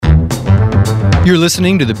You're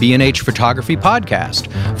listening to the B&H Photography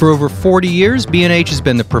Podcast. For over 40 years, B&H has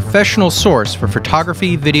been the professional source for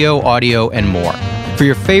photography, video, audio, and more. For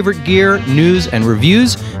your favorite gear, news, and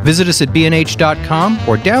reviews, visit us at bnh.com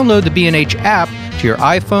or download the B&H app to your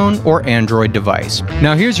iPhone or Android device.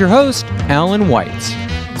 Now here's your host, Alan Weitz.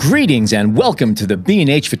 Greetings and welcome to the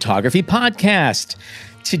B&H Photography Podcast.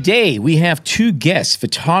 Today, we have two guests,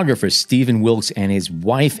 photographer Stephen Wilkes and his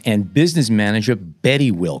wife and business manager,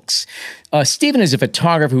 Bette Wilkes. Stephen is a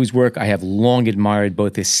photographer whose work I have long admired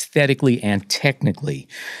both aesthetically and technically.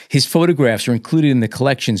 His photographs are included in the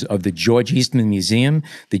collections of the George Eastman Museum,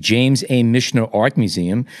 the James A. Michener Art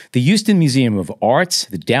Museum, the Houston Museum of Arts,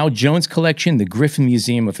 the Dow Jones Collection, the Griffin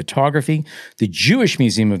Museum of Photography, the Jewish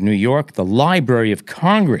Museum of New York, the Library of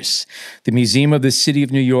Congress, the Museum of the City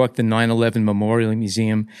of New York, the 9/11 Memorial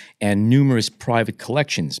Museum, and numerous private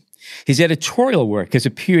collections. His editorial work has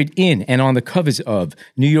appeared in and on the covers of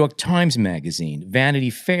New York Times Magazine,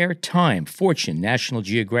 Vanity Fair, Time, Fortune, National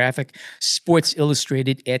Geographic, Sports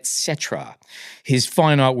Illustrated, etc. His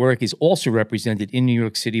fine art work is also represented in New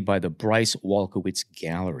York City by the Bryce Walkowitz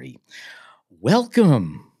Gallery.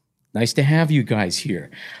 Welcome. Nice to have you guys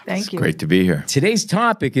here. Thank you. Great to be here. Today's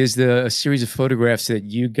topic is a series of photographs that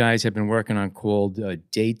you guys have been working on called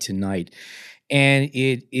Day to Night. And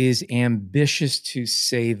it is ambitious to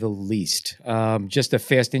say the least. Just a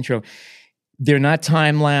fast intro. They're not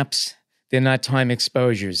time lapse. They're not time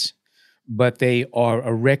exposures, but they are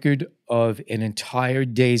a record of an entire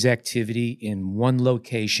day's activity in one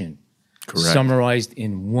location. Correct. Summarized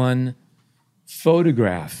in one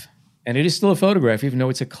photograph. And it is still a photograph, even though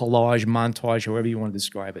it's a collage, montage, however you want to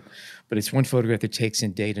describe it. But it's one photograph that takes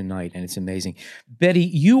in day to night, and it's amazing. Bette,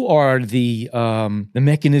 you are the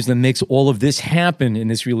mechanism that makes all of this happen in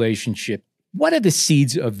this relationship. What are the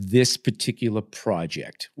seeds of this particular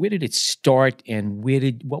project? Where did it start, and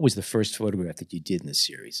what was the first photograph that you did in this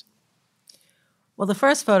series? Well, the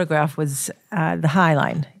first photograph was the High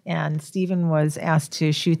Line, and Stephen was asked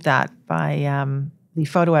to shoot that by the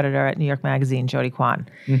photo editor at New York Magazine, Jody Kwan.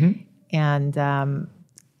 Mm-hmm. And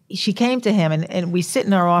she came to him, and we sit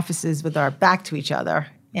in our offices with our back to each other.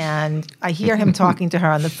 And I hear him talking to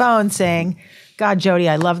her on the phone saying, God, Jody,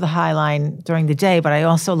 I love the High Line during the day, but I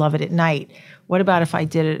also love it at night. What about if I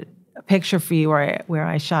did a picture for you where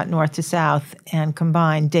I shot north to south and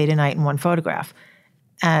combined day to night in one photograph?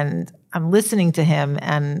 And I'm listening to him,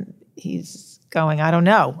 and he's going, I don't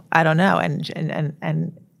know.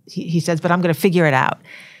 And he says, but I'm going to figure it out.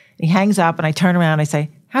 And he hangs up, and I turn around and I say,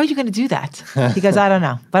 how are you going to do that? He goes, I don't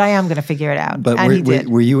know, but I am going to figure it out. But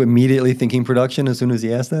were you immediately thinking production as soon as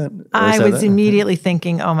he asked that? I was immediately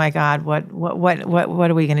thinking, oh my God, what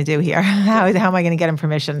are we going to do here? How am I going to get him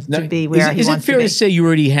permission to be where he wants to be? Is it fair to say you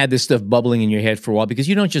already had this stuff bubbling in your head for a while? Because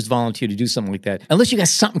you don't just volunteer to do something like that unless you got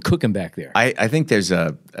something cooking back there. I think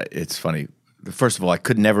it's funny. First of all, I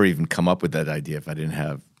could never even come up with that idea if I didn't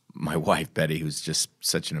have my wife, Bette, who's just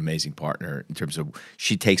such an amazing partner in terms of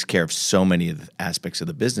she takes care of so many of the aspects of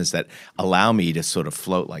the business that allow me to sort of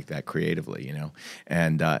float like that creatively, you know,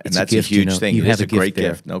 and that's a huge thing. You it's have a great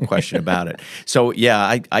gift, no question about it. So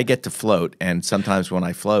yeah, I get to float, and sometimes when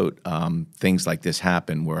I float, things like this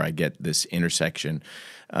happen where I get this intersection,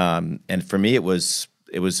 and for me it was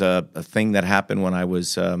a thing that happened when I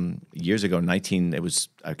was years ago,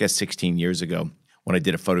 16 years ago, when I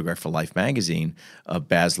did a photograph for Life magazine of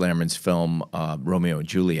Baz Luhrmann's film Romeo and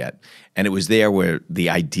Juliet. And it was there where the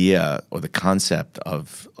idea or the concept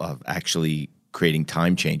of actually creating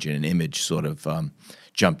time change in an image sort of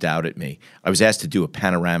jumped out at me. I was asked to do a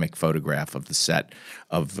panoramic photograph of the set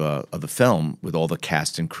of the film with all the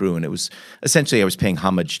cast and crew, and it was essentially I was paying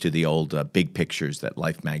homage to the old big pictures that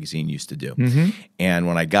Life magazine used to do. Mm-hmm. And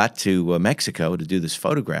when I got to Mexico to do this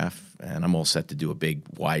photograph, and I'm all set to do a big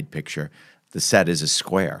wide picture, the set is a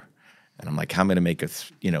square. And I'm like, how am I going to make a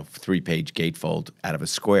 3-page gatefold out of a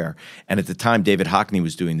square? And at the time, David Hockney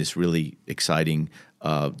was doing this really exciting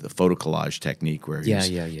the photo collage technique where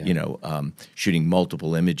he's shooting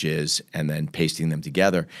multiple images and then pasting them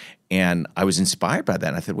together. And I was inspired by that.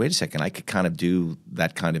 And I thought, wait a second, I could kind of do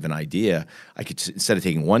that kind of an idea. I could, instead of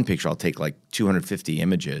taking one picture, I'll take like 250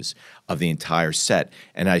 images of the entire set.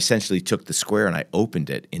 And I essentially took the square and I opened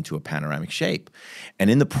it into a panoramic shape. And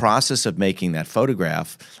in the process of making that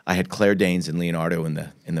photograph, I had Claire Danes and Leonardo in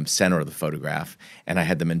the center of the photograph, and I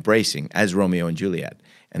had them embracing as Romeo and Juliet.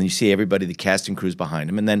 And you see everybody, the cast and crew's behind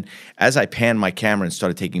them. And then as I panned my camera and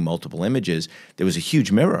started taking multiple images, there was a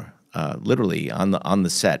huge mirror, literally, on the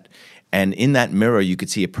set. And in that mirror, you could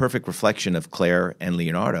see a perfect reflection of Claire and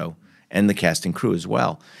Leonardo and the cast and crew as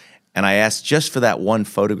well. And I asked just for that one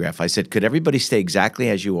photograph. I said, could everybody stay exactly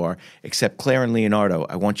as you are, except Claire and Leonardo?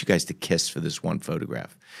 I want you guys to kiss for this one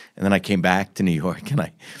photograph. And then I came back to New York and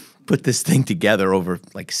I put this thing together over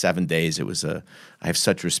like 7 days. I have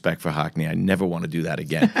such respect for Hockney. I never want to do that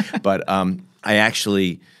again. But I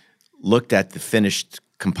actually looked at the finished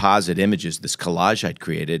composite images, this collage I'd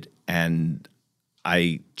created, and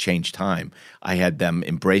I changed time. I had them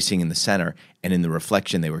embracing in the center, and in the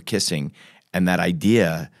reflection they were kissing. And that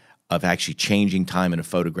idea of actually changing time in a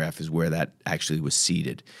photograph is where that actually was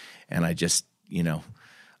seeded. And I just,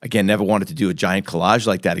 again, never wanted to do a giant collage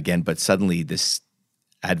like that again, but suddenly this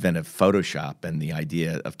advent of Photoshop and the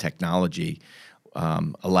idea of technology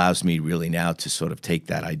allows me really now to sort of take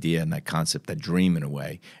that idea and that concept, that dream in a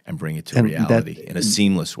way, and bring it to reality in a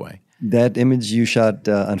seamless way. That image you shot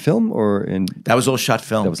on film or in? That was all shot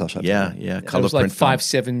film. That was all shot film. Yeah. Color it was like print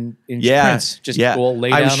film. 5-7-inch prints, just all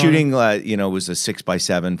laid out. I was shooting, it was a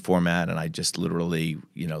 6x7 format, and I just literally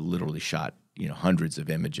shot hundreds of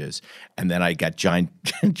images, and then I got giant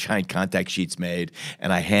contact sheets made,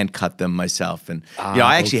 and I hand cut them myself. And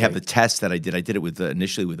I actually have the test that I did. I did it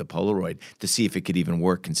initially with a Polaroid to see if it could even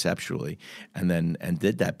work conceptually, and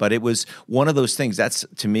did that. But it was one of those things. That's,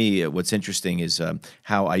 to me, what's interesting is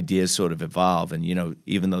how ideas sort of evolve. And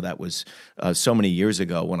even though that was so many years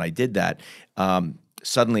ago when I did that.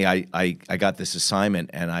 Suddenly I got this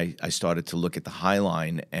assignment, and I started to look at the High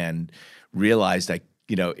Line and realized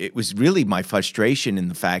it was really my frustration in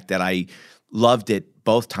the fact that I loved it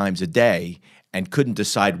both times a day and couldn't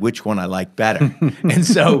decide which one I liked better. And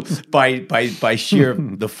so by sheer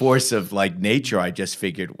the force of like nature, I just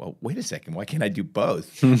figured, well, wait a second, why can't I do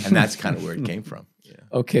both? And that's kind of where it came from. Yeah.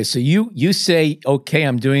 Okay, so you say, okay,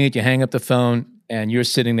 I'm doing it. You hang up the phone, and you're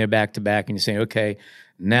sitting there back to back, and you're saying, okay,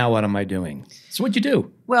 now what am I doing? So what'd you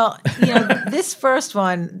do? Well, this first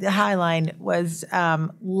one, the High Line, was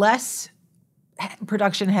less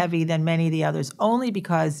production heavy than many of the others, only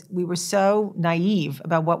because we were so naive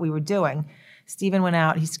about what we were doing. Stephen went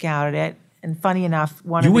out, he scouted it, and funny enough,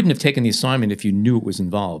 you wouldn't have taken the assignment if you knew it was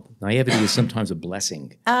involved. Naivety is sometimes a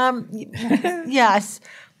blessing. Yes.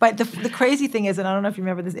 But the crazy thing is, and I don't know if you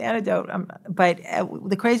remember this anecdote, but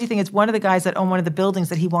the crazy thing is one of the guys that owned one of the buildings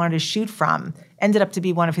that he wanted to shoot from ended up to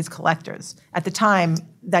be one of his collectors. At the time,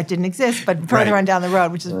 that didn't exist, but further on down the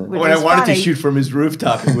road, which when I wanted to shoot from his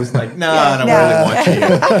rooftop, it was like, no, I don't really want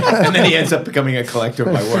you. And then he ends up becoming a collector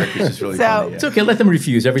of my work, which is really funny. Yeah. It's okay, let them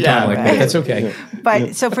refuse every time like that. That's okay.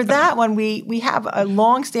 But so for that one, we have a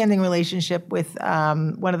long-standing relationship with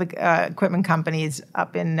one of the equipment companies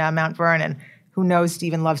up in Mount Vernon, who knows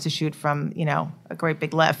Stephen loves to shoot from, a great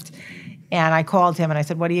big lift. And I called him and I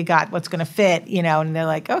said, what do you got? What's going to fit? And they're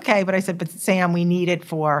like, okay. But I said, but Sam, we need it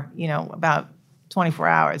for, about 24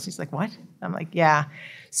 hours. He's like, what? I'm like, yeah.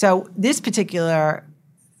 So this particular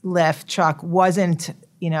lift truck wasn't,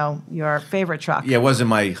 your favorite truck. Yeah, it wasn't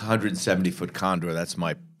my 170-foot Condor. That's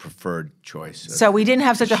my preferred choice. So we didn't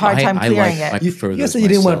have such a hard time clearing it. You said you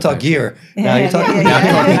didn't want to talk gear. Now you're talking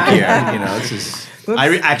gear. This is...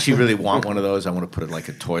 I actually really want one of those. I want to put like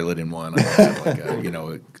a toilet in one. I want to have like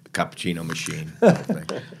a cappuccino machine.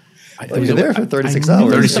 You're there for 36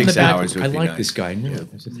 hours. 36 hours. I like this guy.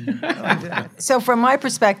 So from my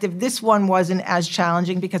perspective, this one wasn't as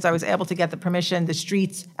challenging because I was able to get the permission. The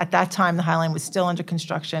streets at that time, the High Line was still under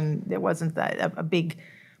construction. There wasn't a big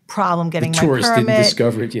problem getting my permit. Tourists didn't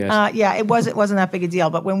discover it yet. Yeah, it wasn't that big a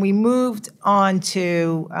deal. But when we moved on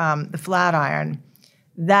to the Flatiron,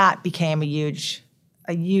 that became a huge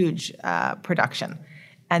production.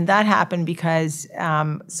 And that happened because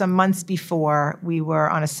some months before, we were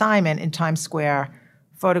on assignment in Times Square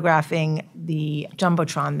photographing the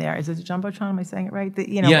Jumbotron there. Is it the Jumbotron? Am I saying it right?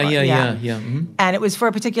 Yeah. Mm-hmm. And it was for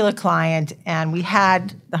a particular client, and we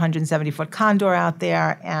had the 170-foot Condor out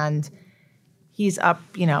there, and he's up,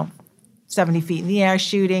 70 feet in the air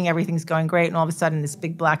shooting. Everything's going great, and all of a sudden this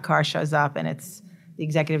big black car shows up, and it's the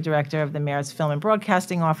executive director of the mayor's film and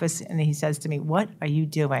broadcasting office, and he says to me, "What are you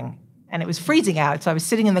doing?" And it was freezing out, so I was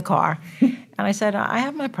sitting in the car, and I said, "I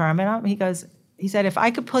have my permit." He said, "If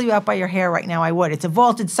I could pull you out by your hair right now, I would. It's a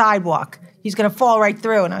vaulted sidewalk. He's going to fall right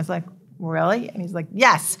through." And I was like, "Really?" And he's like,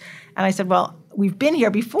 "Yes." And I said, "Well, we've been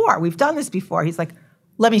here before. We've done this before." He's like,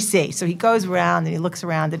 "Let me see." So he goes around and he looks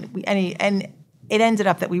around, and it ended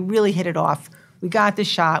up that we really hit it off. We got the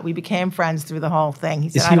shot. We became friends through the whole thing. He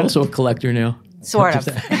said, "Is he also a collector now?" Sort of.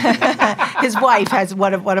 His wife has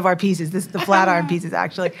one of our pieces. This is the Flatiron pieces,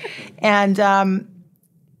 actually, and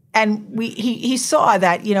he saw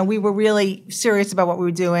that we were really serious about what we were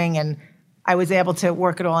doing, and I was able to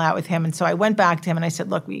work it all out with him. And so I went back to him and I said,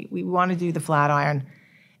 "Look, we want to do the Flatiron,"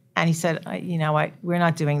 and he said, "You know what? We're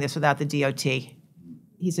not doing this without the DOT."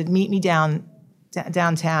 he said, meet me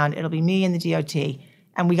downtown. It'll be me and the DOT,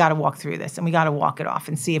 and we got to walk through this, and we got to walk it off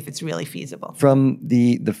and see if it's really feasible. From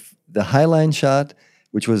the Highline shot,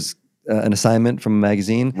 which was an assignment from a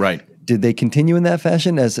magazine, Right. Did they continue in that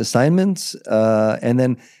fashion as assignments? And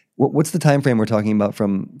then what's the time frame we're talking about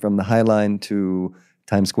from the Highline to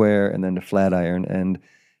Times Square and then to Flatiron? And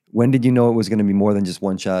when did you know it was going to be more than just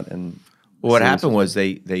one shot? And Well, what happened was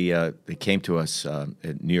they came to us,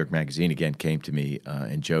 New York Magazine again came to me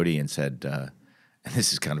and Jody and said, and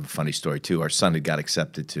this is kind of a funny story too. Our son had got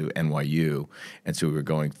accepted to NYU, and so we were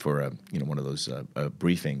going for one of those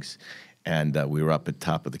briefings, and we were up at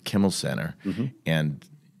top of the Kimmel Center, and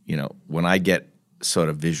when I get sort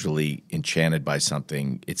of visually enchanted by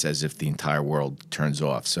something, it's as if the entire world turns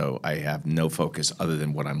off. So I have no focus other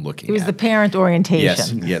than what I'm looking at. It was the parent orientation.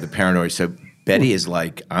 Yes, yeah, the parent orientation. So Betty is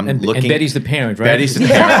like, And Betty's the parent, right? Betty's the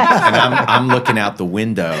parent, and I'm looking out the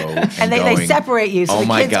window, and they going, separate you, so oh the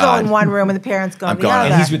my kids God. go in one room and the parents go in the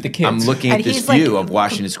other. And he's with the kids. I'm looking at And this he's like- view of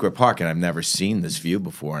Washington Square Park, and I've never seen this view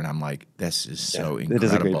before, and I'm like, this is so incredible. It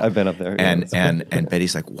is a great. I've been up there. And and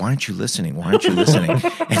Betty's like, why aren't you listening? Why aren't you listening?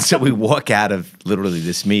 And so we walk out of literally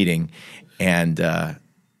this meeting, and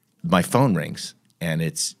my phone rings, and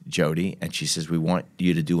it's Jody, and she says, we want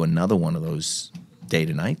you to do another one of those day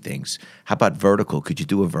to night things. How about vertical? Could you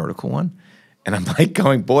do a vertical one? And I'm like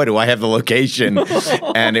going, boy, do I have the location.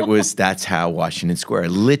 And that's how Washington Square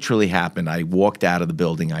literally happened. I walked out of the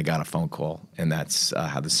building, I got a phone call, and that's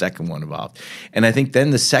how the second one evolved. And I think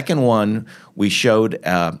then the second one we showed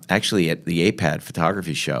actually at the APAD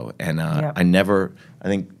photography show. And I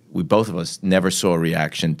think we both of us never saw a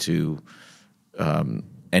reaction to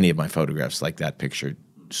any of my photographs like that picture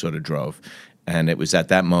sort of drove. And it was at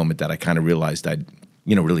that moment that I kind of realized I'd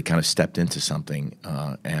really kind of stepped into something,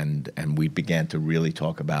 and we began to really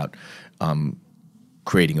talk about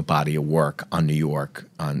creating a body of work on New York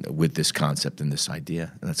with this concept and this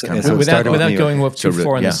idea. And that's kind of So it without started with New York. going off too So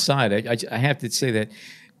far on yeah. the side, I have to say that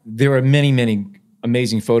there are many, many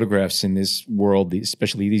amazing photographs in this world,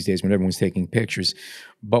 especially these days when everyone's taking pictures.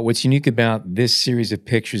 But what's unique about this series of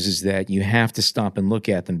pictures is that you have to stop and look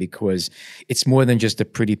at them because it's more than just a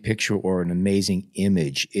pretty picture or an amazing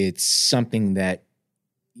image. It's something that,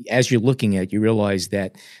 as you're looking at it, you realize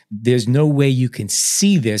that there's no way you can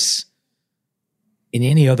see this in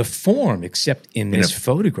any other form except in this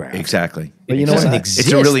photograph. Exactly. But you It know doesn't what? exist.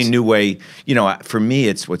 It's a really new way. For me,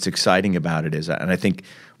 it's what's exciting about it is, and I think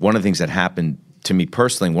one of the things that happened to me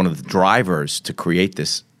personally, one of the drivers to create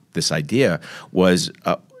this idea was,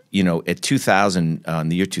 at 2000, in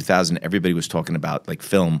the year 2000, everybody was talking about like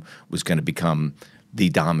film was going to become the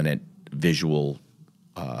dominant visual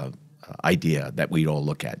idea that we'd all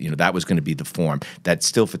look at. That was going to be the form. That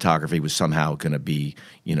still photography was somehow going to be,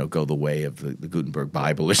 go the way of the Gutenberg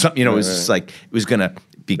Bible or something. It was just like it was going to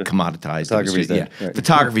be commoditized. Photography's dead. Right.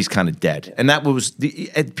 Photography's kind of dead, and that was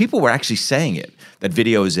people were actually saying it. That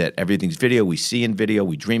video is it. Everything's video. We see in video.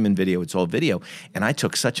 We dream in video. It's all video. And I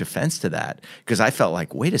took such offense to that because I felt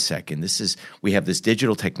like, wait a second, we have this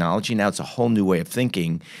digital technology now. It's a whole new way of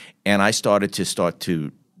thinking, and I started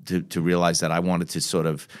to realize that I wanted to sort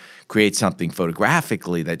of create something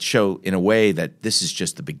photographically that show in a way that this is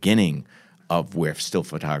just the beginning of where still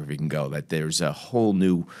photography can go, that there's a whole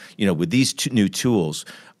new, with these new tools,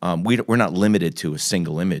 we're not limited to a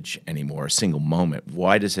single image anymore, a single moment.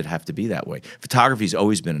 Why does it have to be that way? Photography's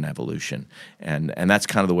always been an evolution, and that's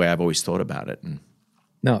kind of the way I've always thought about it. And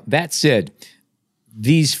Now, that said,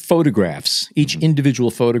 these photographs, each individual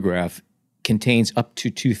photograph contains up to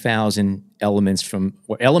 2,000 elements from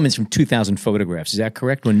 2,000 photographs. Is that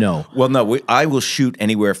correct or no? Well, no, I will shoot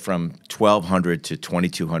anywhere from 1,200 to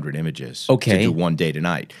 2,200 images to do one day to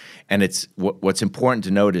night. And it's what's important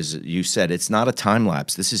to note is you said it's not a time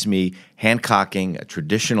lapse. This is me hand-cocking a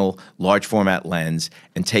traditional large format lens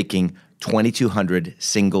and taking 2,200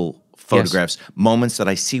 single photographs, moments that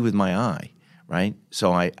I see with my eye, right?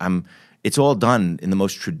 So it's all done in the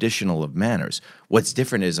most traditional of manners. What's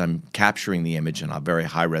different is I'm capturing the image in a very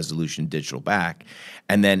high resolution digital back,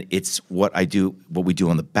 and then it's what we do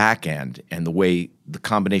on the back end, and the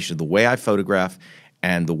combination of the way I photograph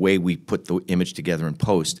and the way we put the image together in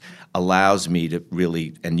post allows me to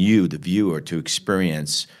really, and you, the viewer, to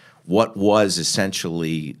experience what was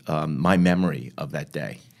essentially my memory of that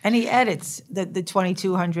day. And he edits the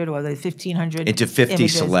 2,200 or the 1,500 into 50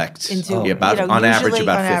 images select. Into, on average, usually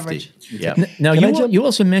about on 50. average. Yeah. Now, you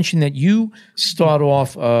also mentioned that you start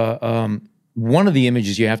off one of the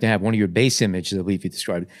images you have to have, one of your base images, I believe you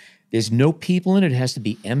described, There's no people in it. It has to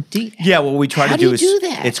be empty. Yeah, what we try How to do do is you do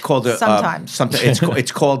that? it's called a Sometimes.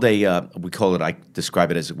 it's called a we call it, I describe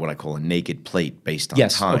it as what I call a naked plate based on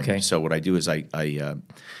Yes, time. okay. So what I do is I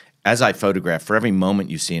as I photograph, for every moment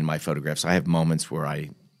you see in my photographs, I have moments where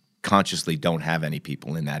I consciously don't have any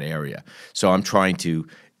people in that area. So I'm trying to,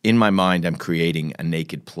 in my mind, I'm creating a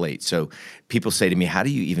naked plate. So people say to me, how do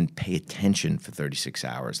you even pay attention for 36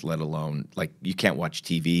 hours, let alone, like, you can't watch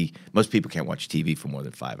TV. Most people can't watch TV for more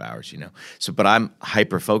than 5 hours, you know. So, but I'm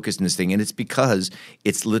hyper-focused in this thing, and it's because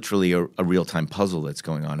it's literally a real-time puzzle that's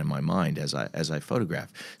going on in my mind as I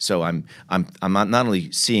photograph. So I'm not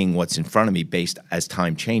only seeing what's in front of me based as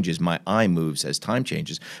time changes, my eye moves as time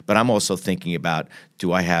changes, but I'm also thinking about,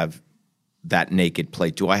 do I have that naked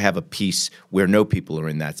plate? Do I have a piece where no people are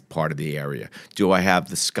in that part of the area? Do I have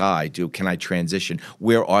the sky? Can I transition?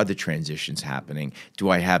 Where are the transitions happening? Do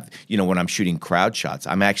I have, when I'm shooting crowd shots,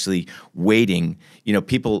 I'm actually waiting,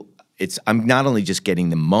 people, I'm not only just getting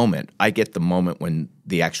the moment, I get the moment when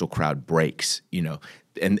the actual crowd breaks,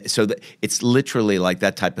 and so it's literally like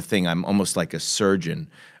that type of thing. I'm almost like a surgeon,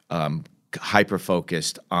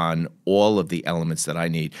 hyper-focused on all of the elements that I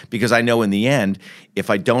need, because I know in the end, if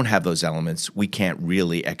I don't have those elements, we can't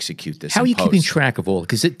really execute this. How are you keeping track of all?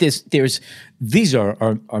 Because these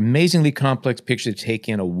are amazingly complex pictures that take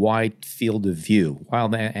in a wide field of view,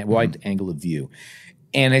 wide angle of view.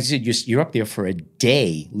 And as you're up there for a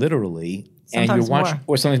day, literally, Sometimes and you're watching, more.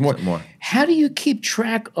 or sometimes more. How do you keep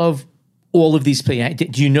track of all of these?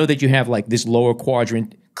 Do you know that you have like this lower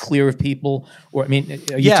quadrant clear of people? Or, are you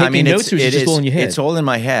taking notes, or is it just all in your head? It's all in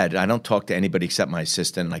my head. I don't talk to anybody except my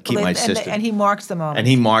assistant. I keep my assistant. And he marks them all. And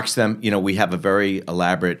he marks them. We have a very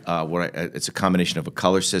elaborate, it's a combination of a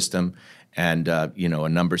color system and, a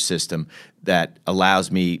number system that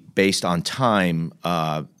allows me, based on time,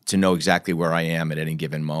 to know exactly where I am at any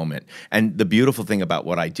given moment. And the beautiful thing about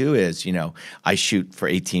what I do is, I shoot for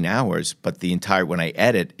 18 hours, but when I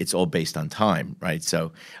edit, it's all based on time, right?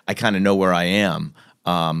 So I kind of know where I am,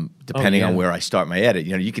 depending on where I start my edit.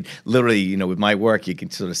 You can literally, with my work, you can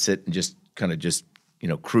sort of sit and just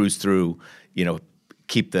cruise through,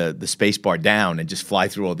 keep the space bar down and just fly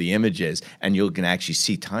through all the images, and you can actually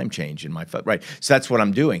see time change in my photo. Right. So that's what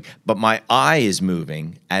I'm doing. But my eye is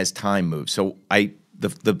moving as time moves. So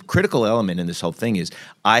the critical element in this whole thing is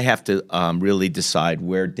I have to really decide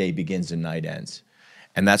where day begins and night ends.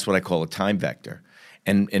 And that's what I call a time vector.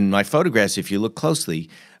 And in my photographs, if you look closely,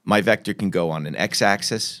 my vector can go on an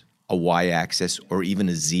x-axis, a y-axis, or even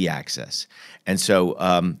a z-axis. And so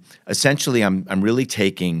essentially I'm really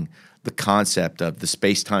taking the concept of the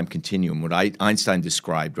space-time continuum, what Einstein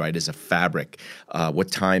described, right, as a fabric,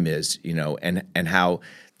 what time is, and how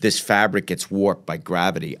this fabric gets warped by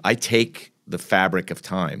gravity. I take the fabric of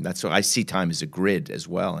time. That's why I see time as a grid as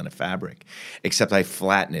well, and a fabric, except I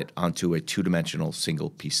flatten it onto a two-dimensional single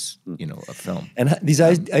piece, of film. And these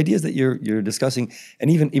ideas that you're discussing, and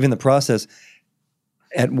even the process,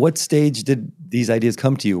 at what stage did these ideas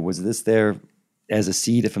come to you? Was this there as a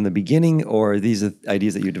seed from the beginning, or are these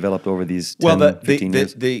ideas that you developed over these 15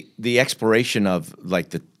 years? The exploration of like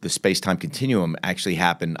the space-time continuum actually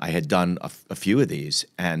happened. I had done a few of these,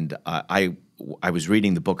 and I was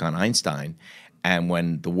reading the book on Einstein, and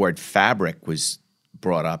when the word fabric was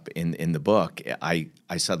brought up in the book, I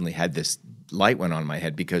suddenly had this light went on in my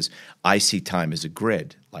head, because I see time as a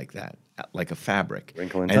grid like that, like a fabric.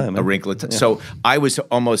 Wrinkle in time. A wrinkle in time. Yeah. So I was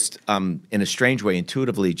almost, in a strange way,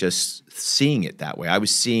 intuitively just seeing it that way. I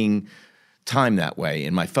was seeing time that way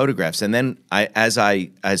in my photographs. And then as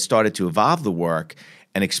I started to evolve the work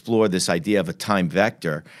and explore this idea of a time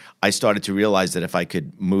vector, I started to realize that if I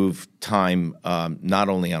could move time not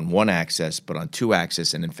only on one axis, but on two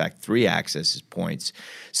axes, and in fact 3 axis points,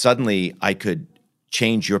 suddenly I could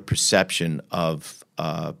change your perception of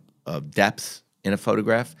depth in a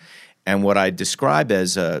photograph. And what I describe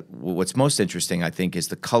as what's most interesting, I think, is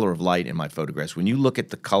the color of light in my photographs. When you look at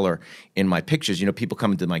the color in my pictures, people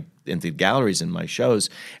come into galleries and my shows,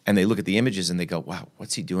 and they look at the images and they go, "Wow,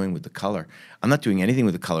 what's he doing with the color?" I'm not doing anything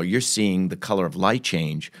with the color. You're seeing the color of light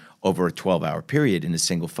change over a 12-hour period in a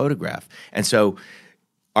single photograph. And so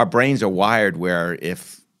our brains are wired where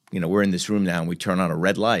if we're in this room now and we turn on a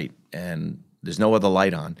red light and there's no other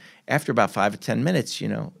light on, after about 5 or 10 minutes,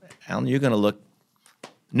 Alan, you're going to look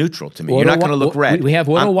neutral to me. You're not going to look red. We have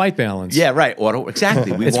auto-white balance. Yeah, right.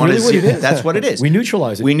 Exactly. That's really what it is. That's what it is. We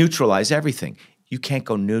neutralize it. We neutralize everything. You can't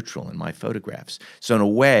go neutral in my photographs. So in a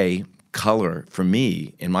way, color, for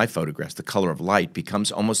me, in my photographs, the color of light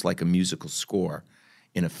becomes almost like a musical score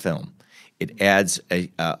in a film. It adds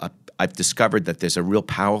I've discovered that there's a real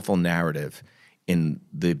powerful narrative in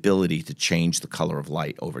the ability to change the color of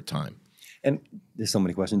light over time. And there's so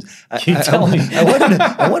many questions. You tell me.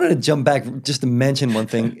 I wanted to jump back just to mention one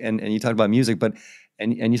thing, and you talked about music, but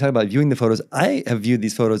and you talked about viewing the photos. I have viewed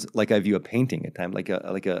these photos like I view a painting at times, like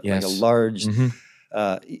a large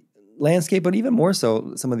landscape, but even more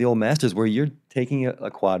so some of the old masters where you're taking a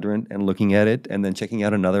quadrant and looking at it and then checking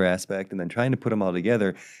out another aspect and then trying to put them all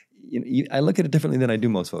together. I look at it differently than I do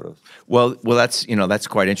most photos. Well, that's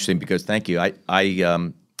quite interesting because thank you.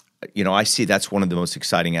 I see that's one of the most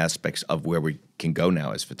exciting aspects of where we can go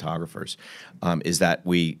now as photographers, is that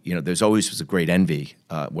there's always was a great envy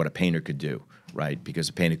what a painter could do, right? Because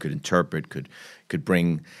a painter could interpret, could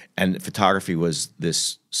bring, and photography was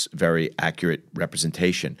this very accurate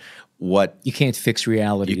representation. What you can't fix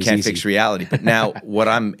reality. You can't fix reality. But now what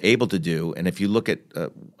I'm able to do, and if you look at,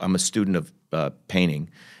 I'm a student of painting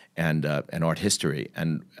and art history,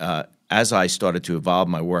 and as I started to evolve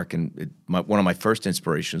my work, and one of my first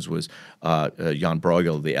inspirations was Jan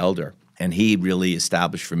Bruegel, the Elder, and he really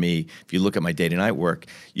established for me. If you look at my day-to-night work,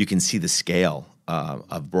 you can see the scale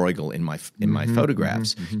of Bruegel in my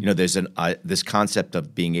photographs. There's this concept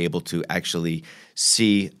of being able to actually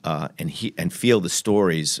see and feel the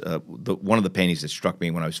stories. One of the paintings that struck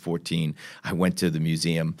me when I was 14, I went to the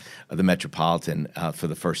museum, the Metropolitan, for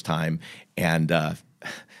the first time, and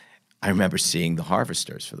I remember seeing the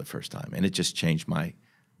harvesters for the first time, and it just changed my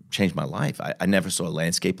life. I never saw a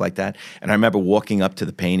landscape like that. And I remember walking up to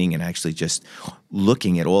the painting and actually just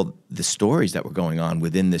looking at all the stories that were going on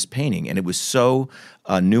within this painting. And it was so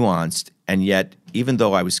nuanced, and yet even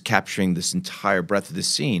though I was capturing this entire breadth of the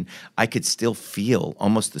scene, I could still feel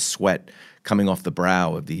almost the sweat coming off the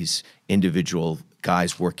brow of these individual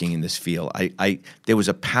guys working in this field. There was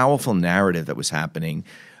a powerful narrative that was happening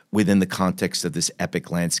within the context of this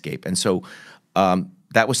epic landscape. And so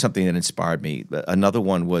that was something that inspired me. Another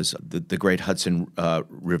one was the great Hudson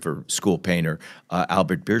River school painter,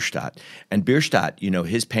 Albert Bierstadt. And Bierstadt,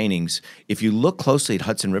 his paintings, if you look closely at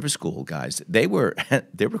Hudson River School guys, they're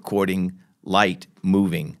recording light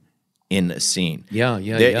moving in a scene. Yeah.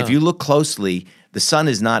 If you look closely, the sun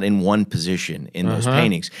is not in one position in those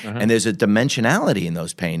paintings. And there's a dimensionality in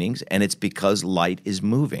those paintings, and it's because light is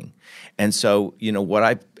moving. And so, what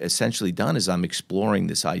I've essentially done is I'm exploring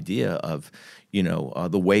this idea of,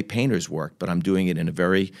 the way painters work, but I'm doing it in a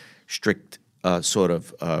very strict sort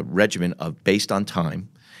of regimen of based on time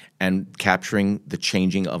and capturing the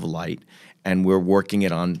changing of light. And we're working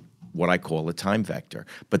it on what I call a time vector.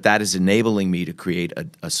 But that is enabling me to create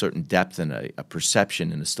a certain depth and a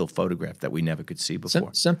perception in a still photograph that we never could see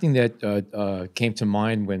before. Something that came to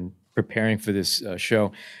mind when preparing for this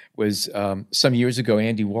show was some years ago,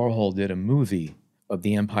 Andy Warhol did a movie of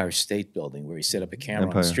the Empire State Building where he set up a camera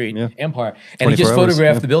on the street, Empire, and he just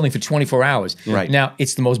photographed the building for 24 hours. Right. Now,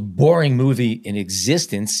 it's the most boring movie in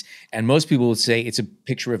existence, and most people would say it's a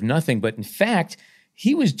picture of nothing, but in fact,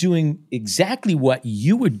 he was doing exactly what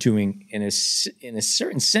you were doing in a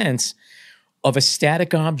certain sense of a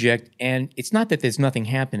static object, and it's not that there's nothing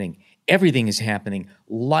happening. Everything is happening.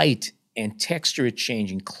 Light and texture are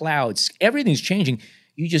changing, clouds, everything's changing.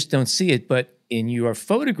 You just don't see it, but in your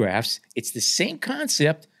photographs, it's the same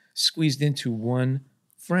concept squeezed into one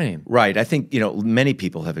frame. Right. I think, many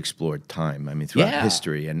people have explored time, throughout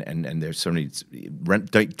history, and there's so many,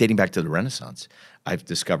 dating back to the Renaissance, I've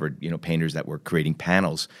discovered, painters that were creating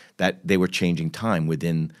panels that they were changing time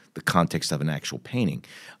within the context of an actual painting.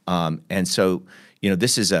 And so,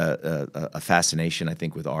 this is a fascination, I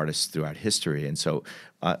think, with artists throughout history. And so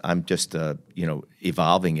I'm just,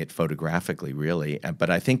 evolving it photographically, really.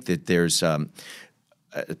 But I think that there's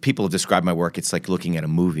people describe my work, it's like looking at a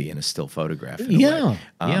movie in a still photograph. In a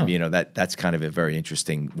way. That's kind of a very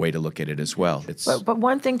interesting way to look at it as well. But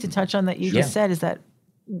one thing to touch on that you just said is that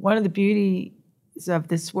one of the beauties of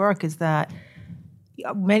this work is that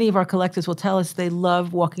many of our collectors will tell us they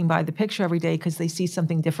love walking by the picture every day because they see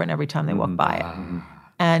something different every time they walk by it.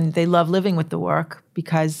 And they love living with the work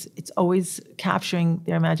because it's always capturing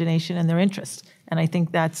their imagination and their interest. And I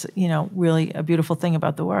think that's, really a beautiful thing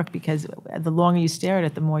about the work because the longer you stare at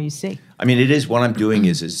it, the more you see. It is, what I'm doing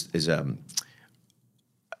is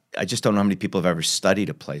I just don't know how many people have ever studied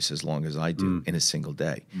a place as long as I do in a single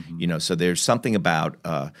day. So there's something about,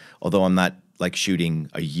 although I'm not like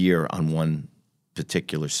shooting a year on one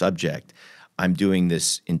particular subject, I'm doing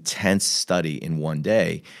this intense study in one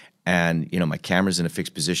day. And, my camera's in a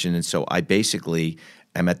fixed position. And so I basically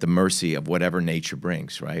am at the mercy of whatever nature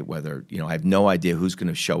brings, right? Whether, I have no idea who's going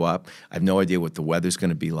to show up. I have no idea what the weather's going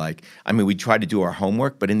to be like. We try to do our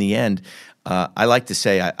homework, but in the end, I like to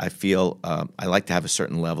say I feel I like to have a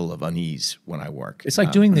certain level of unease when I work. It's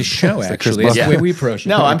like doing this show, actually. Buck. That's the way we approach it.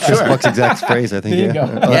 No, I'm sure. Buck's exact phrase, I think. There you go.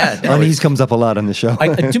 Yeah, unease comes up a lot on the show.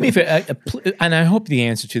 Do me a favor, and I hope the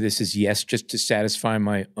answer to this is yes, just to satisfy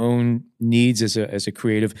my own needs as a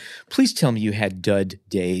creative. Please tell me you had dud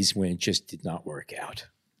days when it just did not work out.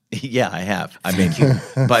 Yeah, I have. I mean,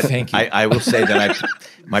 but Thank you. I will say that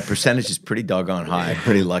my percentage is pretty doggone high. I'm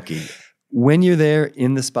pretty lucky. When you're there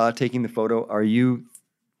in the spot taking the photo, are you,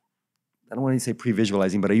 I don't want to say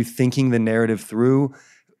pre-visualizing, but are you thinking the narrative through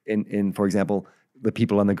in for example, the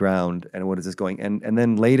people on the ground and what is this going? And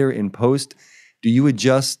then later in post, do you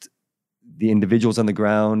adjust the individuals on the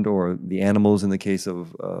ground or the animals in the case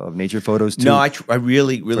of nature photos too? No, I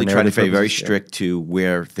really try to narrative be very purposes, strict to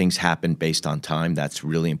where things happen based on time. That's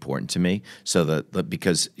really important to me. So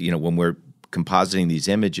because when we're compositing these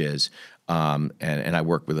images, and I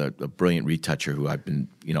work with a brilliant retoucher who I've been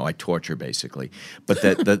I torture basically. But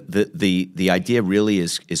the idea really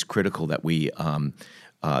is critical that we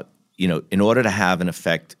in order to have an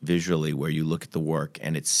effect visually where you look at the work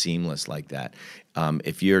and it's seamless like that.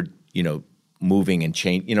 If you're moving and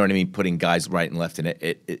change, you know what I mean, putting guys right and left in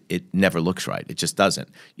it never looks right. It just doesn't.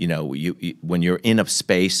 You when you're in a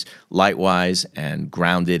space, light-wise and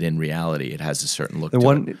grounded in reality, it has a certain look to it. The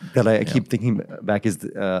one that I keep thinking back is,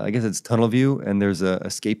 I guess it's tunnel view, and there's a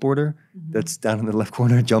skateboarder that's down in the left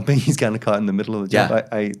corner jumping. He's kind of caught in the middle of the jump.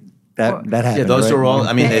 That happened. Yeah, those right? are all.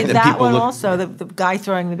 I mean, And the that people one look. also, the guy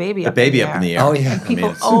throwing the baby up Baby in the up air. in the air. Oh, yeah. And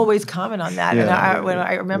people always comment on that. Yeah. And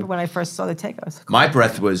I remember when I first saw the take, I was like, My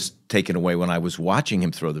breath was taken away when I was watching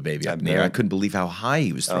him throw the baby up in the air. bet. I couldn't believe how high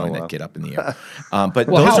he was throwing that kid up in the air. But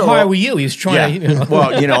Well, those how are high all- were you? He was trying Yeah. to.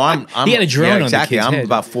 Well, I'm He had a drone yeah, on the exactly. kid's I'm head.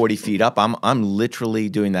 about 40 feet up. I'm literally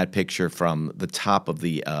doing that picture from the top of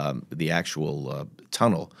the actual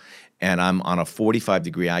tunnel, and I'm on a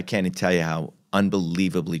 45-degree. I can't even tell you how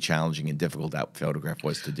unbelievably challenging and difficult that photograph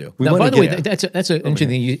was to do. Now, wanna by the way, get- that's an interesting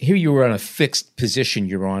thing. Here you were on a fixed position.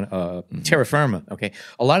 You're on terra firma. Okay,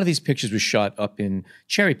 a lot of these pictures were shot up in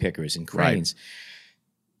cherry pickers and cranes.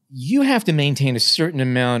 You have to maintain a certain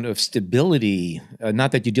amount of stability.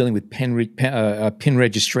 Not that you're dealing with pin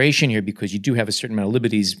registration here, because you do have a certain amount of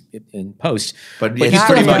liberties in post. But he's it's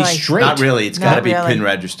pretty really. much straight. Not really. It's Not got to be really. pin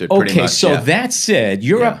registered. Pretty Okay, much, so yeah. that said,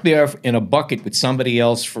 you're Yeah. up there in a bucket with somebody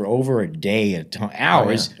else for over a day,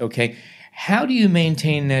 hours. Okay, how do you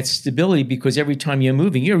maintain that stability? Because every time you're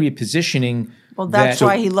moving, you're repositioning. well, that's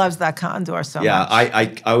why he loves that condor so Yeah, much.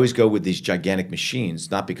 I always go with these gigantic machines,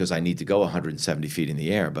 not because I need to go 170 feet in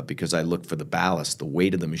the air, but because I look for the ballast. The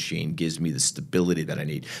weight of the machine gives me the stability that I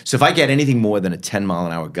need. So if I get anything more than a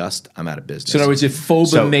 10-mile-an-hour gust, I'm out of business. So in other words, if FOBA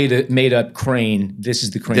So- made up crane, this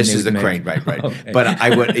is the crane. This they is would the make. crane, right. Okay. But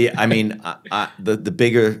I would, I mean, the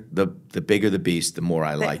bigger the beast, the more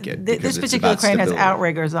I like it. This because it's particular about crane has stability.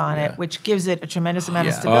 outriggers on it, which gives it a tremendous amount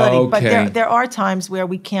of Yeah. stability. But Okay. there are times where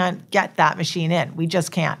we can't get that machine in. We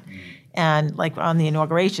just can't. And like on the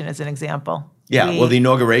inauguration, as an example. Yeah, well, the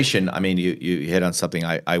inauguration, I mean, you hit on something.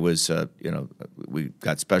 I was, we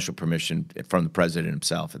got special permission from the president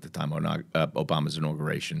himself at the time of Obama's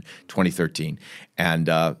inauguration, 2013. And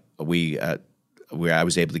where I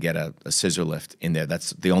was able to get a scissor lift in there. That's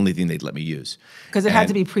the only thing they'd let me use. Because it had And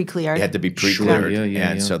to be pre-cleared. It had to be pre-cleared. Sure, yeah,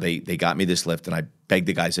 and yeah. so they got me this lift, and I begged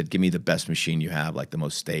the guy, I said, give me the best machine you have, like the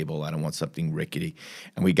most stable. I don't want something rickety.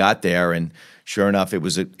 And we got there, and sure enough, it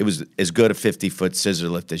was as good a 50-foot scissor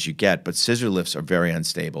lift as you get, but scissor lifts are very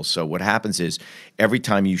unstable. So what happens is every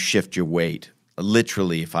time you shift your weight,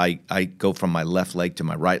 literally, if I go from my left leg to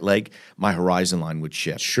my right leg, my horizon line would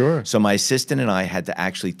shift. Sure. So my assistant and I had to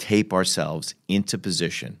actually tape ourselves into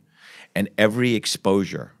position. And every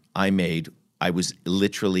exposure I made, I was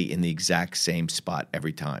literally in the exact same spot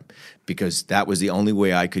every time, because that was the only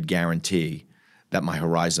way I could guarantee that my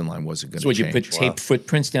horizon line wasn't going to So change. you put tape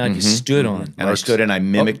footprints down, you stood on. And I stood and I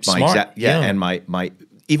mimicked my smart. exact, Yeah. and my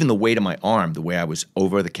even the weight of my arm, the way I was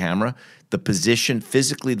over the camera, the position,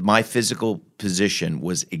 physically, my physical position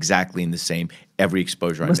was exactly in the same every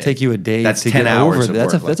exposure I must made. take you a day That's to 10 get hours over of that.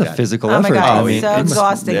 That's work a like that's a that. physical Oh my effort. God, I it's mean, so it must-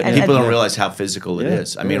 exhausting. Yeah, And- people and- don't realize how physical it Yeah,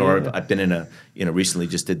 is. I mean, yeah, or yeah. I've been in recently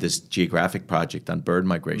just did this geographic project on bird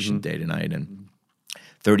migration day to night, and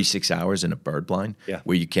 36 hours in a bird blind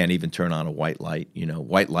where you can't even turn on a white light.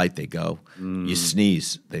 White light, they go. You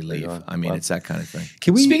sneeze, they leave. I mean, it's that kind of thing.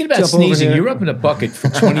 Can we Speaking about jump over sneezing, here? you're up in a bucket for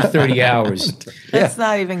 20, 30 hours. Let's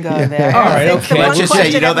not even go there. All right, I think okay. the Let's one just say,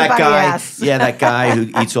 question that everybody guy, asks. that guy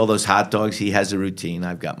who eats all those hot dogs, he has a routine.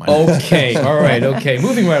 I've got mine. Okay, all right, okay.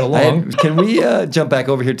 Moving right along. Can we jump back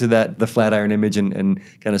over here to the Flatiron image and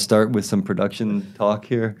kind of start with some production talk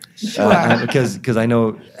here? Sure. Because I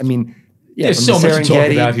know, I mean, There's from so the much to talk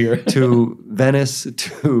Serengeti about here. to Venice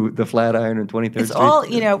to the Flatiron and 23rd It's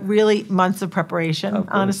Street. all, really months of preparation,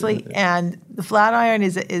 honestly. yeah. And the Flatiron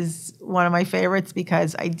is one of my favorites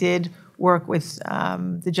because I did work with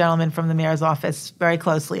the gentleman from the mayor's office very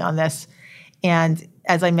closely on this. And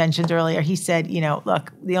as I mentioned earlier, he said,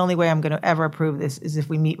 look, the only way I'm going to ever approve this is if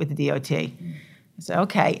we meet with the DOT. I said,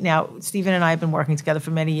 okay. Now, Stephen and I have been working together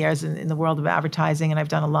for many years in the world of advertising, and I've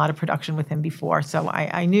done a lot of production with him before. So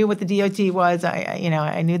I knew what the DOT was.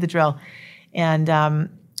 I knew the drill. And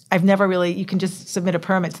I've never really, you can just submit a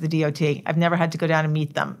permit to the DOT. I've never had to go down and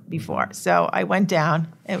meet them before. So I went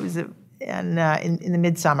down. It was in the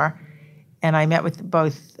midsummer, and I met with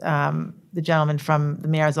both the gentleman from the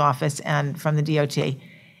mayor's office and from the DOT.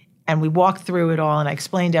 And we walked through it all, and I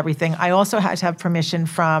explained everything. I also had to have permission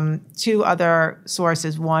from two other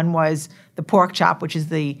sources. One was the pork chop, which is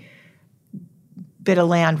the bit of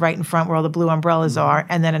land right in front where all the blue umbrellas are,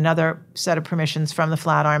 and then another set of permissions from the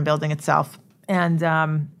Flatiron building itself. And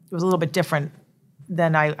it was a little bit different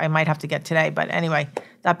than I might have to get today. But anyway,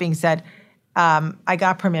 that being said, I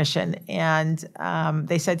got permission, and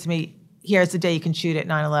they said to me, here's the day you can shoot at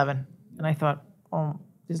 9/11. And I thought, oh,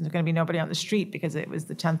 there's going to be nobody on the street because it was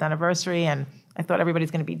the 10th anniversary, and I thought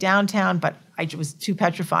everybody's going to be downtown, but I was too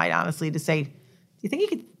petrified, honestly, to say, do you think you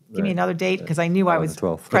could give me another date? Because I knew I was the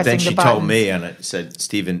 12th. But pressing then she the buttons. told me, and it said,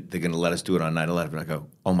 Stephen, they're going to let us do it on 9/11. I go,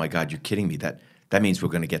 oh my God, you're kidding me. That means we're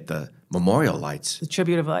going to get the memorial lights The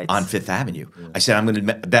tribute of lights. on Fifth Avenue. I said, I'm going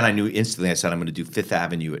to, then I knew instantly, I said, I'm going to do Fifth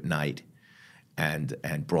Avenue at night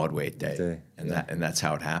and Broadway at day. And that's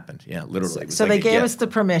how it happened. Yeah, literally. It was So like they a gave gift. us the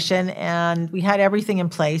permission, and we had everything in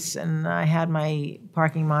place, and I had my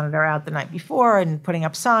parking monitor out the night before and putting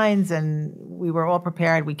up signs, and we were all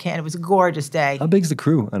prepared. It was a gorgeous day. How big's the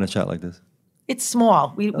crew on a shot like this? It's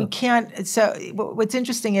small. We can't. So what's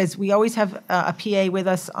interesting is we always have a PA with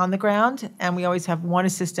us on the ground, and we always have one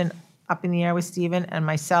assistant up in the air with Stephen and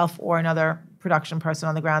myself, or another production person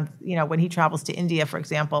on the ground. When he travels to India, for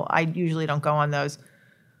example, I usually don't go on those.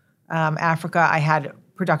 Africa, I had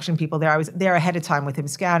production people there. I was there ahead of time with him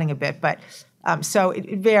scouting a bit, but so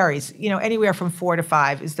it varies. Anywhere from 4 to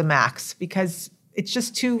 5 is the max because it's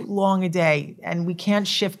just too long a day, and we can't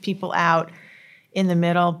shift people out in the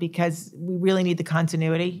middle because we really need the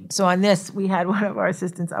continuity. So on this, we had one of our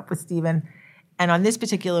assistants up with Stephen, and on this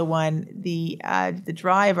particular one, the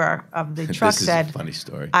driver of the truck This is said, a funny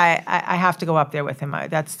story. I have to go up there with him.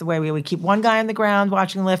 That's the way we keep one guy on the ground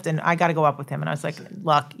watching the lift, and I got to go up with him. And I was like,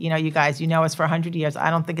 look, you guys, you know us for 100 years. I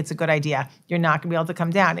don't think it's a good idea. You're not going to be able to come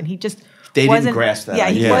down. And he just They wasn't, didn't grasp that Yeah,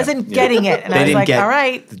 he idea. wasn't getting it. And I was didn't like, get, all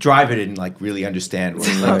right. The driver didn't really understand.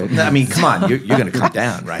 I mean, come on, you're going to come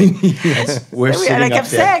down, right? We're sitting And I up kept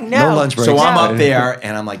there. saying, no. No lunch break. So I'm No. up there,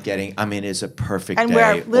 and I'm like it's a perfect And day.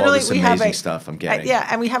 we're literally, all this we have amazing stuff I'm getting.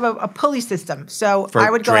 and we have a pulley system. So For I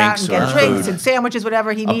would go out and drinks get or drinks food. and sandwiches,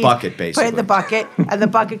 whatever he needs. bucket, Put it in basically. the bucket, and the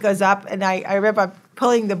bucket goes up. And I remember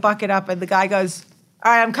pulling the bucket up, and the guy goes,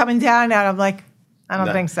 all right, I'm coming down now. And I'm like, I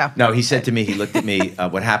don't think so. No, he said to me, he looked at me.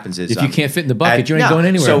 What happens is If you can't fit in the bucket, you ain't going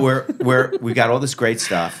anywhere. So we got all this great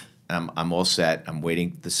stuff. I'm all set. I'm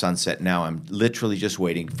waiting the sunset. Now I'm literally just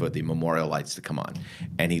waiting for the memorial lights to come on.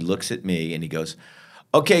 And he looks at me and he goes,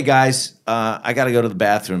 "Okay, guys, I got to go to the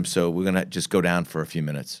bathroom, so we're gonna just go down for a few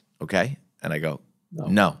minutes, okay?" And I go,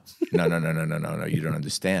 "No, you don't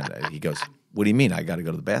understand." He goes, "What do you mean? I got to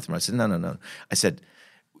go to the bathroom?" I said, "No." I said,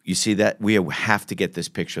 "You see that? We have to get this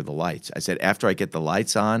picture of the lights." I said, "After I get the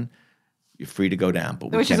lights on, you're free to go down,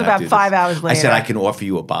 but we Which is cannot about do this." 5 hours I said, later. "I can offer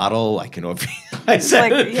you a bottle. I can offer." I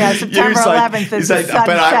said, like, yeah, September he was 11th, the he's sun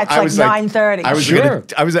but sets like was 9:30. I was Sure.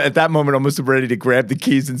 I was at that moment almost ready to grab the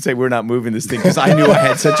keys and say, "We're not moving this thing," because I knew I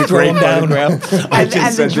had such a great photograph. I just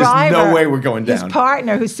and said, the "There's driver, no way we're going down." His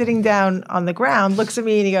partner, who's sitting down on the ground, looks at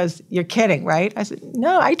me and he goes, "You're kidding, right?" I said,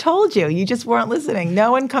 "No, I told you. You just weren't listening.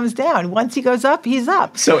 No one comes down. Once he goes up, he's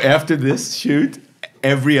up." So after this shoot,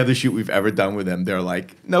 every other shoot we've ever done with them, they're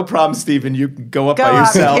like, "No problem, Stephen. You can go up Go by up.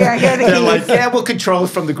 yourself." Here the They're keys. like, "Yeah, we'll control it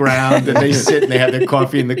from the ground." And they sit and they have their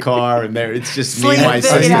coffee in the car, and it's just me Sleep, and my Are you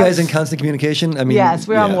sister. know. guys in constant communication? I mean, Yes,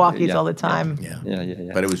 we're on yeah, walkies all the time. Yeah.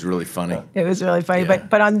 But it was really funny. It was really funny. Yeah.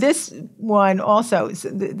 But on this one also,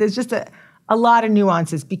 there's just a lot of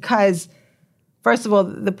nuances because, first of all,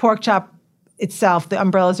 the pork chop itself, the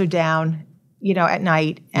umbrellas are down, at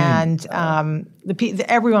night. And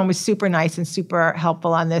everyone was super nice and super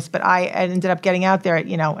helpful on this. But I ended up getting out there at,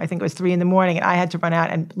 I think it was 3 a.m, and I had to run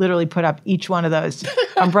out and literally put up each one of those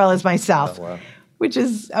umbrellas myself. Oh, wow. Which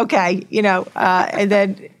is okay, and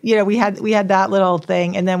then, we had that little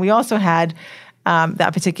thing. And then we also had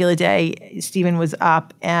that particular day, Stephen was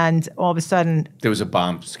up and all of a sudden There was a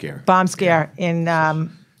bomb scare. in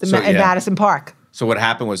in Madison Park. So what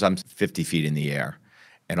happened was I'm 50 feet in the air,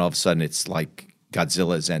 and all of a sudden it's like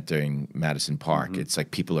Godzilla is entering Madison Park. It's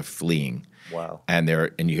like people are fleeing. Wow. And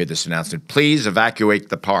you hear this announcement, please evacuate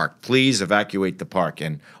the park. Please evacuate the park.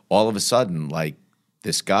 And all of a sudden, like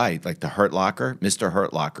this guy, like the Hurt Locker, Mr.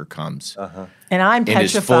 Hurt Locker comes. And I'm in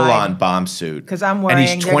his petrified. full-on bomb suit. Because I'm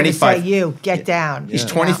worrying they're going to say, you, get down. He's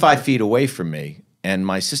 25 feet away from me. And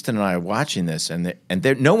my assistant and I are watching this. And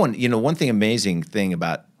no one, one amazing thing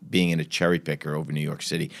about being in a cherry picker over New York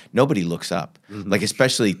City, nobody looks up. Like,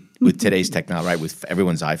 especially with today's technology, right? With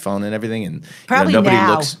everyone's iPhone and everything. And probably nobody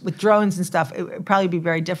now, looks. With drones and stuff, it would probably be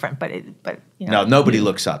very different. But No, nobody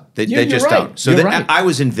looks up. They just right. don't. So I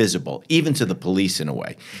was invisible, even to the police in a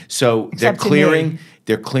way. So they're clearing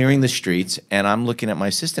the streets, and I'm looking at my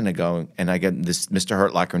assistant and I get this Mr.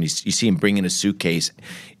 Hurt Locker, and you see him bringing a suitcase.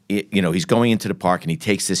 He's going into the park, and he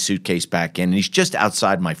takes this suitcase back in, and he's just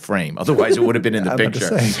outside my frame. Otherwise, it would have been in the picture.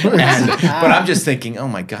 But I'm just thinking, oh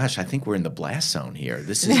my gosh, I think we're in the blast zone here.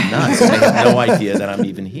 This is nuts. I have no idea that I'm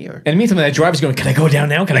even here. And meantime, that driver's going, can I go down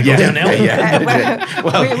now? Can I go down now?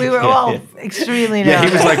 Yeah. We were all extremely nervous. Yeah,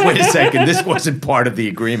 he was like, wait a second, this wasn't part of the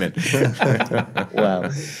agreement. Wow.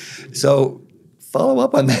 So follow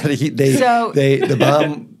up on that. The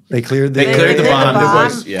bomb. They cleared the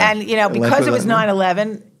bomb. And because it was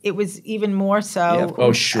 9/11, it was even more so. Yeah,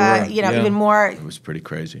 oh, sure. Even more. It was pretty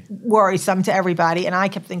crazy. Worrisome to everybody. And I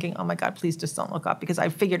kept thinking, oh my God, please just don't look up, because I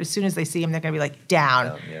figured as soon as they see him, they're going to be like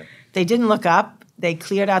down. They didn't look up. They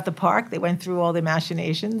cleared out the park. They went through all the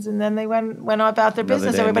machinations, and then they went about their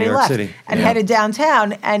business. Everybody left and headed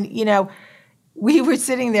downtown. And we were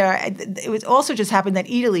sitting there. It was also just happened that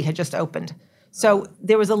Italy had just opened. So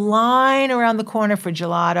there was a line around the corner for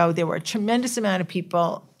gelato. There were a tremendous amount of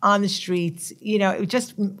people on the streets. It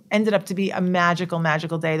just ended up to be a magical,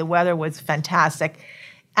 magical day. The weather was fantastic.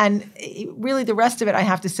 And really the rest of it, I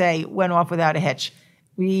have to say, went off without a hitch.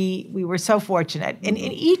 We were so fortunate. And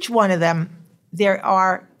in each one of them, there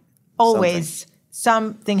are always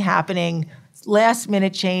something happening,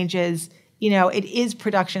 last-minute changes. It is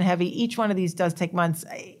production heavy. Each one of these does take months.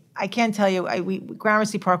 I can't tell you,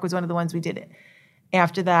 Gramercy Park was one of the ones we did it.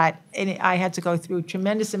 After that, and I had to go through a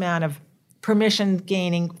tremendous amount of permission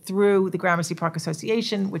gaining through the Gramercy Park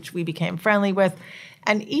Association, which we became friendly with.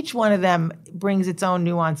 And each one of them brings its own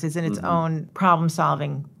nuances and its own problem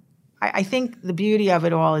solving. I think the beauty of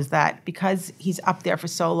it all is that because he's up there for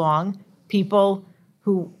so long, people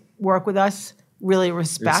who work with us really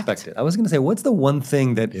respect it. I was going to say, what's the one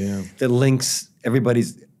thing that links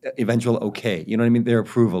everybody's eventual okay? You know what I mean? Their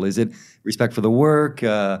approval. Is it respect for the work? I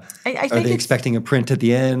are think they expecting a print at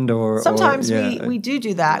the end? Sometimes we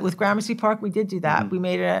do that. With Gramercy Park, we did do that. We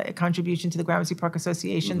made a contribution to the Gramercy Park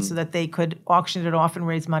Association so that they could auction it off and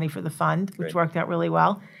raise money for the fund, which worked out really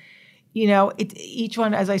well. Each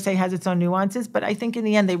one, as I say, has its own nuances, but I think in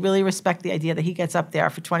the end, they really respect the idea that he gets up there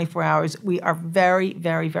for 24 hours. We are very,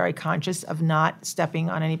 very, very conscious of not stepping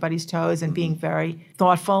on anybody's toes and being very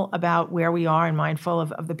thoughtful about where we are and mindful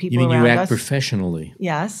of the people around us. You mean you act professionally?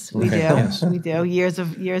 Yes, we do. Yes. We do. Years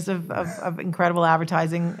of incredible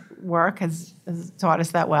advertising work has taught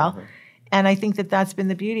us that well. And I think that's been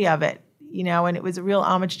the beauty of it, and it was a real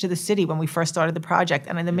homage to the city when we first started the project.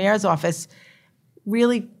 And in the mayor's office,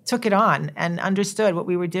 really took it on and understood what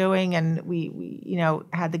we were doing, and we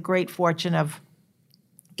had the great fortune of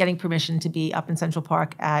getting permission to be up in Central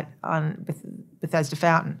Park on Bethesda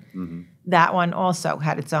Fountain. That one also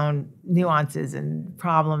had its own nuances and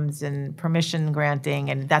problems and permission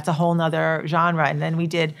granting, and that's a whole nother genre. And then we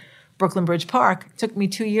did Brooklyn Bridge Park. It took me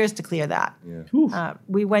 2 years to clear that.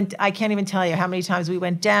 We went, I can't even tell you how many times we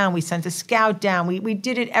went down. We sent a scout down. We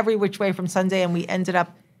did it every which way from Sunday, and we ended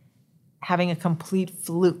up having a complete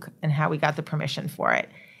fluke in how we got the permission for it.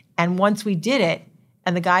 And once we did it,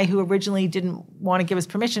 and the guy who originally didn't want to give us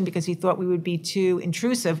permission because he thought we would be too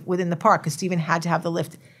intrusive within the park, because Stephen had to have the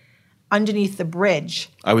lift underneath the bridge.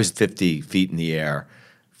 I was 50 feet in the air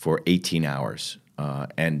for 18 hours.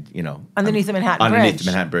 Underneath the Manhattan Bridge. Underneath the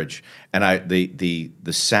Manhattan Bridge. And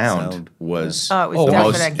the sound was... Oh, it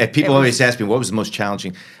was deafening. And people always ask me, what was the most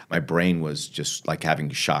challenging? My brain was just like having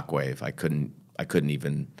a shockwave. I couldn't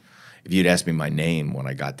even... If you'd asked me my name when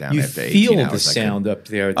I got down after 18 hours... You feel the sound up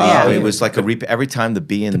there. It was like every time the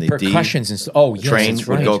B and the D percussions and train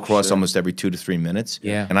would go across almost every 2 to 3 minutes.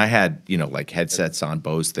 Yeah. And I had, like headsets on,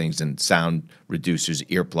 Bose things, and sound reducers,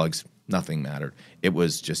 earplugs. Nothing mattered. It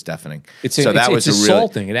was just deafening. It's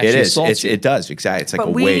assaulting. It actually assaults you. It does, exactly. It's like a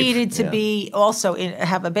wave. But we needed to be also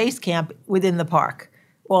have a base camp within the park.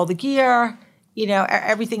 All the gear...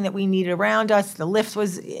 everything that we needed around us. The lift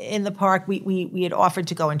was in the park. We had offered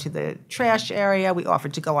to go into the trash area. We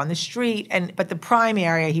offered to go on the street, but the prime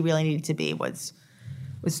area he really needed to be was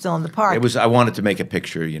still in the park. I wanted to make a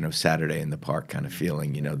picture, Saturday in the park kind of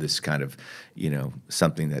feeling, this kind of,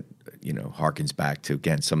 something that, harkens back to,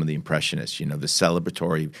 again, some of the impressionists, the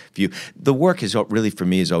celebratory view. The work has really, for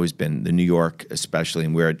me, has always been the New York, especially,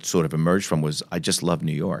 and where it sort of emerged from was I just love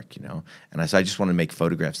New York, and I just want to make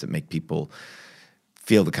photographs that make people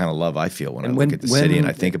feel the kind of love I feel when I look at the city and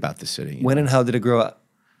I think about the city. When and how did it grow up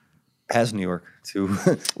as New York to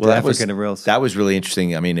Africa and everywhere else? That was really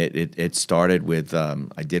interesting. I mean, it started with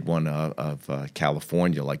I did one of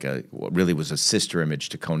California, what really was a sister image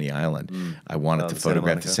to Coney Island. I wanted to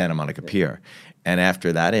photograph the Santa Monica Pier, and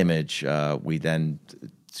after that image, we then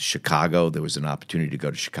Chicago. There was an opportunity to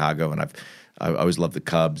go to Chicago, and I always loved the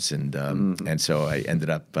Cubs, and so I ended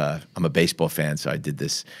up. I'm a baseball fan, so I did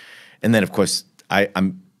this, and then of course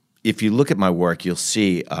I'm. If you look at my work, you'll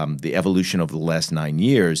see the evolution over the last 9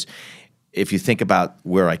 years. If you think about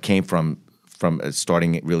where I came from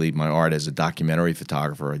starting really my art as a documentary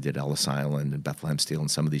photographer, I did Ellis Island and Bethlehem Steel and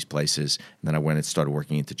some of these places, and then I went and started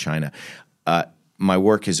working into China. My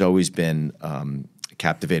work has always been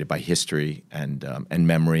captivated by history and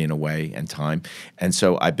memory in a way and time, and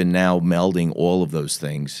so I've been now melding all of those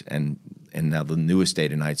things, and now the newest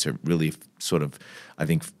Data Nights are really sort of, I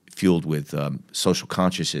think, fueled with social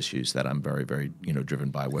conscious issues that I'm very, very,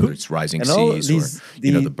 driven by, whether it's rising seas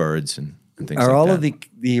or, the birds and things like that. Are all of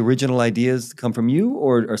the original ideas come from you,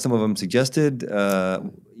 or are some of them suggested?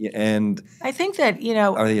 And I think that,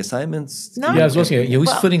 are they assignments? No. Yeah, I was asking,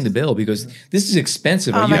 who's footing the bill? Because this is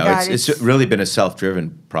expensive. Oh my God, it's really been a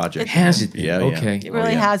self-driven project. Has it been? Yeah, okay. It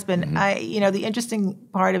really has been. The interesting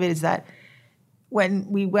part of it is that when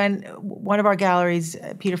we went, one of our galleries,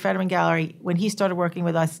 Peter Federman Gallery, when he started working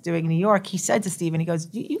with us doing New York, he said to Stephen, he goes,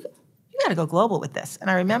 you got to go global with this. And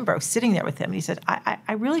I remember sitting there with him, and he said,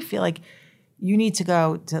 I really feel like you need to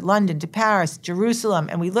go to London, to Paris, Jerusalem.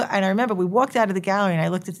 And I remember we walked out of the gallery, and I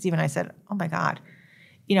looked at Stephen, and I said, oh my God.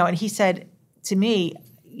 And he said to me,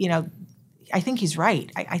 I think he's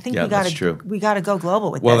right. I think we got to go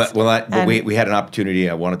global with this. We had an opportunity.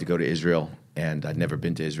 I wanted to go to Israel, and I'd never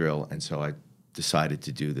been to Israel, and so I decided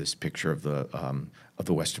to do this picture of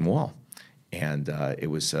the Western Wall, and it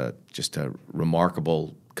was just a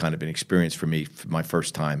remarkable kind of an experience for me for my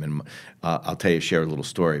first time. And I'll share a little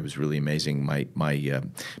story. It was really amazing. My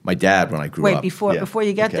dad, when I grew up. Wait, before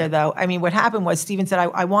you get there, though, I mean, what happened was Stephen said,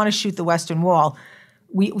 I want to shoot the Western Wall.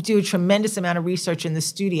 We do a tremendous amount of research in the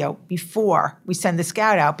studio before we send the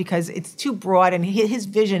scout out because it's too broad, and his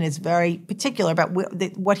vision is very particular about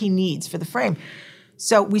what he needs for the frame.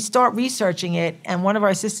 So we start researching it, and one of our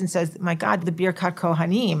assistants says, my God, the Birkat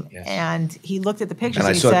Kohanim. Yes. And he looked at the pictures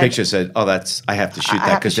and I saw the picture and said, I have to shoot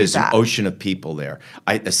that because there's an ocean of people there.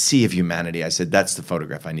 A sea of humanity. I said, that's the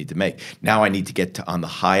photograph I need to make. Now I need to get on the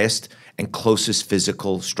highest and closest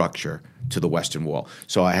physical structure to the Western Wall.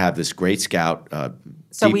 So I have this great scout,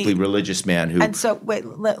 deeply religious man who... And so, wait,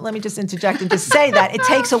 let me just interject and just say that it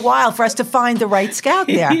takes a while for us to find the right scout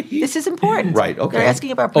there. This is important. Right, okay. They're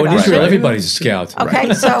asking about production. In Israel, everybody's a scout. Okay,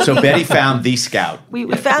 right. So Betty found the scout. We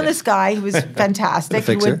found this guy who was fantastic,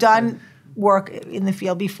 who had done work in the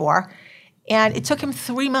field before, and it took him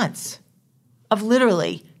 3 months of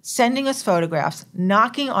literally sending us photographs,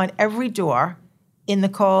 knocking on every door in the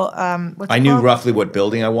call. I knew roughly what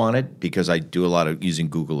building I wanted because I do a lot of using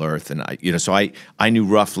Google Earth, and so I knew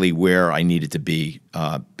roughly where I needed to be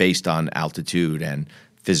based on altitude and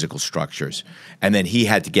physical structures, and then he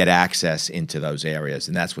had to get access into those areas,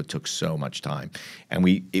 and that's what took so much time. And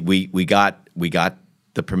we got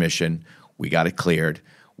the permission, we got it cleared.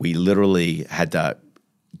 We literally had to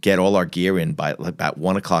get all our gear in by about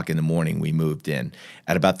 1 o'clock in the morning. We moved in.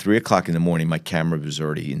 At about 3 o'clock in the morning, my camera was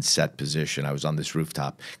already in set position. I was on this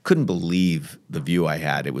rooftop. Couldn't believe the view I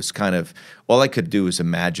had. It was kind of, all I could do was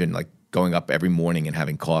imagine like going up every morning and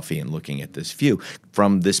having coffee and looking at this view.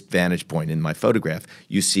 From this vantage point in my photograph,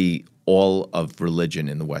 you see all of religion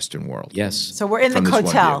in the Western world. Yes. So we're in the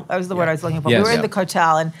Kotel. That was the word I was looking for. Yes. We were in the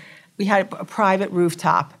Kotel, and we had a private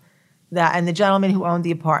rooftop and the gentleman who owned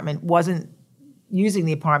the apartment wasn't using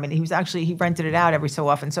the apartment. He rented it out every so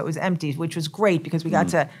often, so it was empty, which was great because we got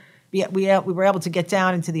to we were able to get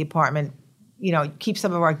down into the apartment, keep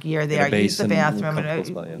some of our gear there, use the bathroom, and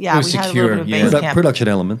we had a little bit of base camp. Production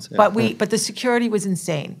elements. Yeah. But the security was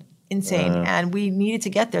insane, and we needed to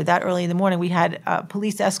get there that early in the morning. We had a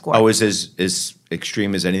police escort. Oh, it was as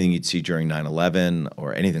extreme as anything you'd see during 9/11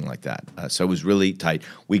 or anything like that. So it was really tight.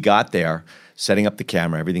 We got there, setting up the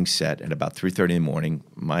camera, everything's set, and about 3:30 in the morning,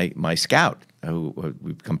 my scout who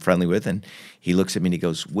we've become friendly with, and he looks at me and he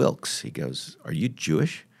goes, Wilkes, he goes, are you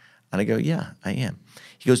Jewish? And I go, yeah, I am.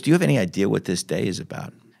 He goes, do you have any idea what this day is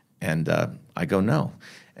about? And I go, no.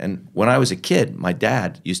 And when I was a kid, my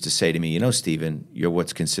dad used to say to me, Stephen, you're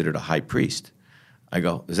what's considered a high priest. I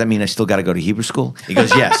go, does that mean I still got to go to Hebrew school? He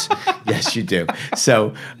goes, yes, yes, you do.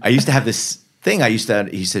 So I used to have this thing. He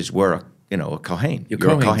says, we're a Kohen. You're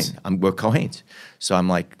a Kohen. We're Kohens. So I'm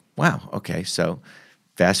like, wow, okay. So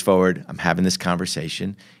fast forward, I'm having this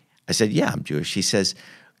conversation. I said, yeah, I'm Jewish. He says,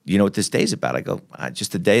 you know what this day's about? I go,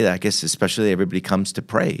 just a day that I guess especially everybody comes to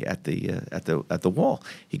pray at the wall.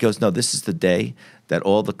 He goes, no, this is the day that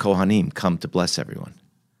all the Kohanim come to bless everyone.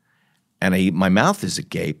 And my mouth is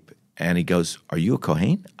agape, and he goes, are you a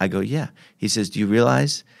Kohen? I go, yeah. He says, do you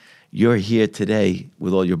realize you're here today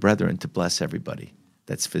with all your brethren to bless everybody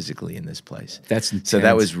that's physically in this place? That's intense. So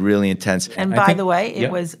that was really intense. And by the way, it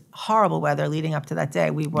was horrible weather leading up to that day.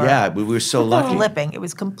 We were so lucky. Flipping. It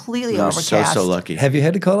was completely We were overcast. so lucky. Have you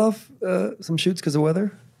had to call off some shoots because of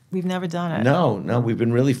weather? We've never done it. No, we've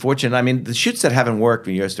been really fortunate. I mean, the shoots that haven't worked,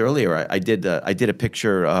 when you asked earlier, I did a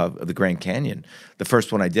picture of the Grand Canyon. The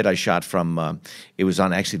first one I shot from, it was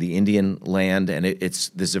on actually the Indian land, and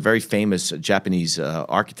there's a very famous Japanese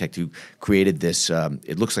architect who created this,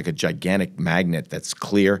 it looks like a gigantic magnet that's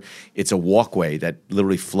clear. It's a walkway that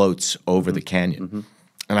literally floats over the canyon. Mm-hmm.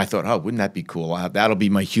 And I thought, wouldn't that be cool? That'll be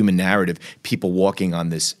my human narrative, people walking on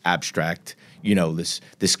this abstract,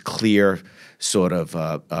 this clear sort of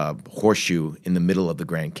horseshoe in the middle of the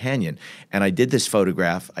Grand Canyon. And I did this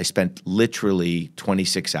photograph. I spent literally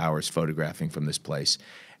 26 hours photographing from this place.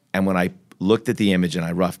 And when I looked at the image and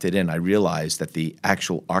I roughed it in, I realized that the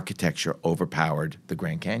actual architecture overpowered the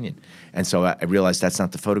Grand Canyon. And so I realized that's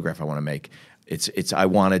not the photograph I want to make. I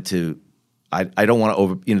wanted to, I don't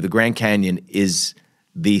want to the Grand Canyon is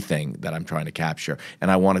the thing that I'm trying to capture.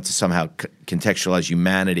 And I wanted to somehow contextualize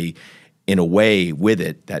humanity in a way with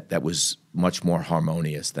it that was much more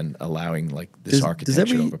harmonious than allowing like this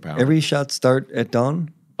architecture to overpower. Every shot start at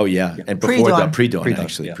dawn? Oh yeah, and before pre-dawn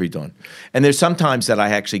actually, pre-dawn. And there's sometimes that I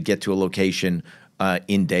actually get to a location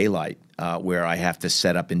in daylight where I have to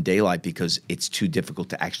set up in daylight because it's too difficult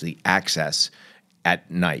to actually access at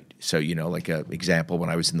night. So like an example, when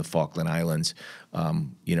I was in the Falkland Islands,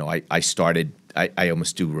 I started. I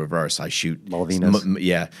almost do reverse. I shoot Malvinas.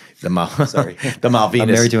 Sorry, the Malvinas. I'm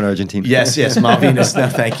married to an Argentine. Yes, Malvinas. No,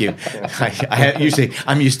 thank you.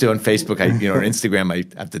 I'm used to on Facebook. On Instagram, I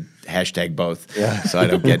have to hashtag both, so I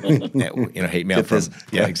don't get hate mail from.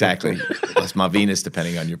 Yeah, exactly. It's Malvinas,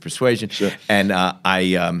 depending on your persuasion. Sure. And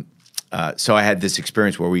so I had this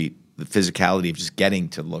experience where the physicality of just getting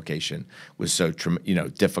to the location was so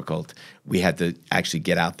difficult. We had to actually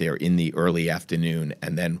get out there in the early afternoon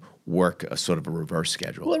and then work a sort of a reverse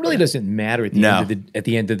schedule. Well, it really doesn't matter at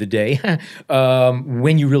the end of the day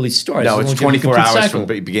when you really start. No, it's 24 hours from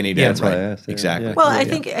beginning to end. Right. Exactly. Yeah. Well, I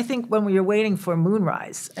think when we were waiting for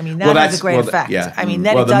moonrise, I mean that has a great effect. Yeah. I mean,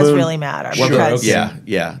 then it does really matter. Sure. Because,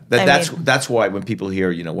 yeah. That's why when people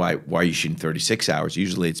hear, why are you shooting 36 hours?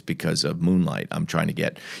 Usually it's because of moonlight. I'm trying to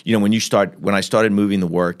get, when I started moving the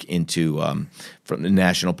work into from the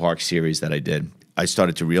National Park series that I did, I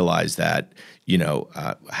started to realize that,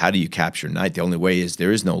 how do you capture night? The only way is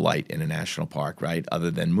there is no light in a national park, right, other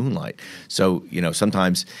than moonlight. So,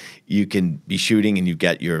 sometimes you can be shooting and you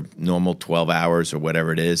get your normal 12 hours or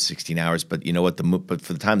whatever it is, 16 hours, but you know what? But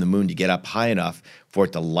for the time of the moon, you get up high enough for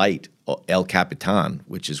it to light El Capitan,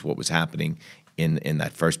 which is what was happening in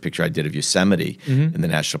that first picture I did of Yosemite in the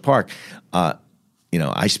national park.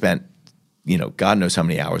 I spent God knows how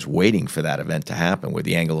many hours waiting for that event to happen where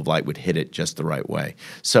the angle of light would hit it just the right way.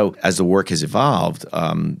 So as the work has evolved,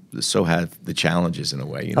 so have the challenges in a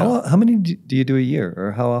way. How many do you do a year,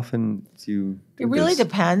 or how often do you do It really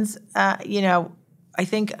depends. I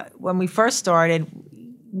think when we first started,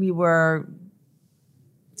 we were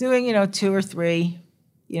doing, 2 or 3,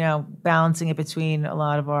 balancing it between a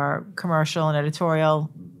lot of our commercial and editorial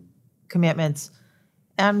commitments.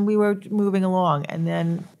 And we were moving along. And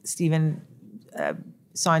then Stephen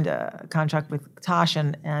signed a contract with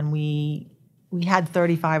Toshin, and we had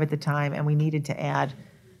 35 at the time, and we needed to add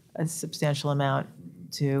a substantial amount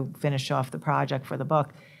to finish off the project for the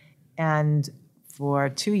book. And for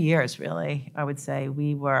 2 years, really, I would say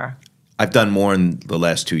I've done more in the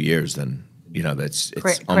last 2 years than, it's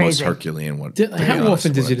almost Herculean. How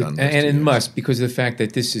often does it, and it must, because of the fact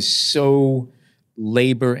that this is so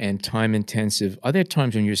labor and time intensive. Are there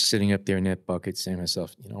times when you're sitting up there in that bucket saying to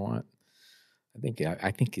yourself, you know what?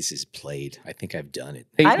 I think this is played. I think I've done it.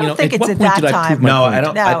 Hey, I don't think it's what at point that did I time. prove my No, point? I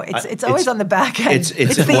don't. No, I- it's always on the back end.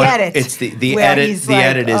 It's the what- edit. It's the where edit. he's The like,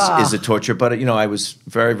 edit is "Oh." a torture. But I was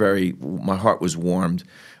very, very. My heart was warmed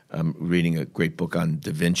reading a great book on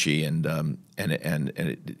Da Vinci, and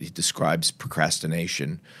it describes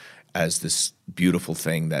procrastination as this beautiful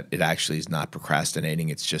thing that it actually is not procrastinating.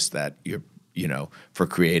 It's just that for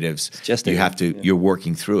creatives, you have to. You're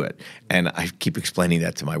working through it, and I keep explaining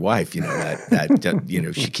that to my wife.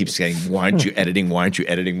 That she keeps saying, "Why aren't you editing? Why aren't you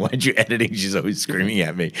editing? Why aren't you editing?" She's always screaming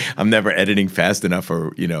at me. I'm never editing fast enough,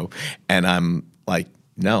 and I'm like,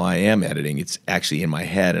 no, I am editing. It's actually in my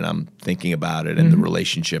head, and I'm thinking about it and the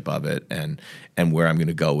relationship of it, and where I'm going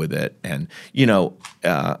to go with it. And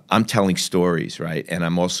I'm telling stories, right? And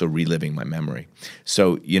I'm also reliving my memory.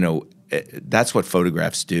 So that's what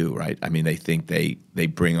photographs do, right? I mean, they think they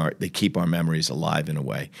keep our memories alive in a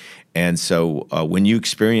way. And so when you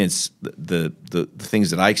experience the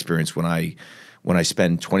things that I experience when I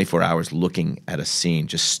spend 24 hours looking at a scene,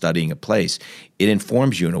 just studying a place, it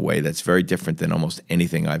informs you in a way that's very different than almost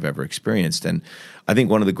anything I've ever experienced. And I think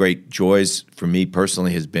one of the great joys for me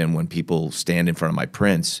personally has been when people stand in front of my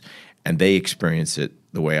prints and they experience it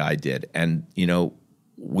the way I did. And,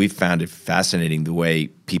 we've found it fascinating the way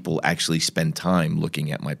people actually spend time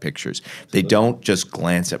looking at my pictures. They don't just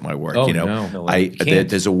glance at my work. Oh, no.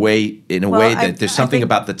 There's a way, that there's something think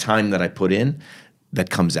about the time that I put in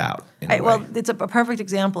that comes out. Well, it's a perfect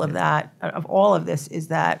example of that, of all of this, is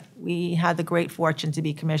that we had the great fortune to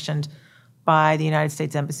be commissioned by the United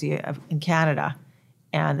States Embassy in Canada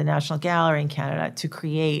and the National Gallery in Canada to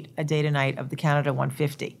create a day to night of the Canada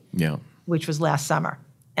 150, which was last summer.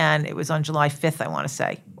 And it was on July 5th, I want to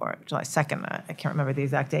say, or July 2nd. I can't remember the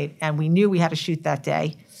exact date. And we knew we had to shoot that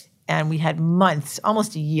day. And we had months,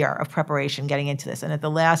 almost a year of preparation getting into this. And at the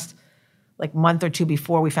last month or two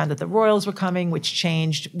before, we found that the Royals were coming, which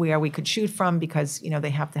changed where we could shoot from because, they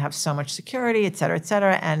have to have so much security, et cetera, et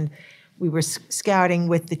cetera. And we were scouting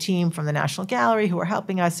with the team from the National Gallery who were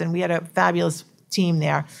helping us. And we had a fabulous team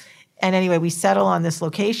there. And anyway, we settle on this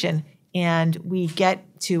location and we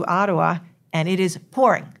get to Ottawa and it is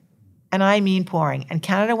pouring. And I mean pouring. And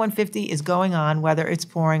Canada 150 is going on whether it's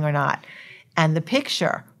pouring or not. And the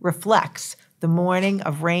picture reflects the morning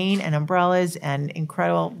of rain and umbrellas and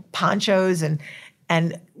incredible ponchos. And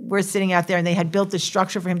we're sitting out there and they had built this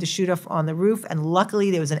structure for him to shoot off on the roof. And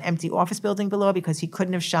luckily there was an empty office building below because he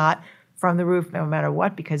couldn't have shot from the roof no matter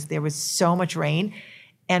what because there was so much rain.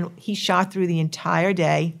 And he shot through the entire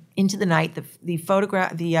day into the night. The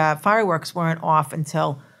fireworks weren't off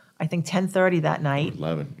until I think 10:30 that night.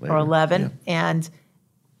 11. Yeah. And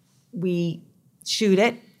we shoot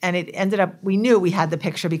it. And it ended up, we knew we had the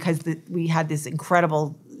picture because we had this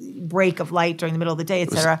incredible break of light during the middle of the day,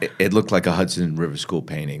 et cetera. It looked like a Hudson River School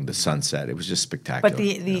painting, the sunset. It was just spectacular. But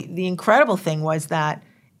the incredible thing was that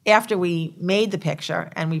after we made the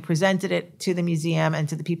picture and we presented it to the museum and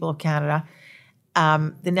to the people of Canada,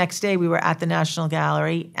 the next day we were at the National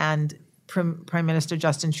Gallery and Prime Minister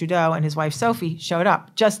Justin Trudeau and his wife Sophie showed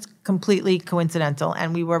up, just completely coincidental.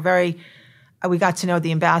 And we were we got to know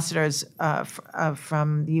the ambassadors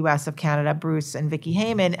from the U.S. of Canada, Bruce and Vicky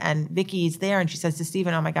Heyman, and Vicky's there, and she says to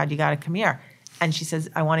Stephen, "Oh my God, you got to come here." And she says,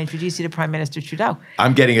 "I want to introduce you to Prime Minister Trudeau."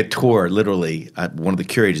 I'm getting a tour, literally. One of the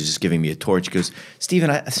curators is giving me a tour. She goes,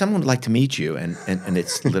 "Stephen, someone would like to meet you," and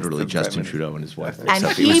it's literally Justin Trudeau and his wife. And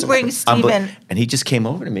he brings Stephen, and he just came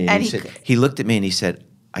over to me and he looked at me and he said,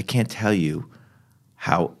 "I can't tell you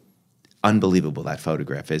how unbelievable that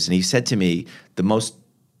photograph is." And he said to me, the most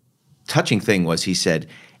touching thing was, he said,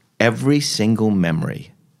 every single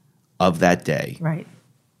memory of that day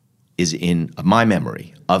is in my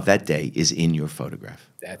memory of that day is in your photograph.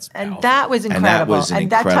 That's powerful. And that was incredible. And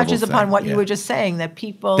that touches upon what you were just saying, that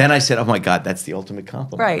people. Then I said, "Oh my God, that's the ultimate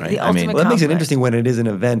compliment." Right. The ultimate compliment. Well, that makes it interesting when it is an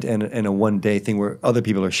event and a one-day thing where other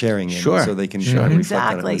people are sharing it, so they can reflect on it in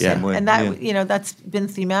the same way. And that that's been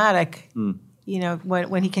thematic.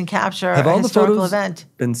 When he can capture have a all historical the photos event.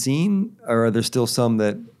 Been seen, or are there still some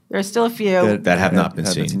that? There's still a few that have not been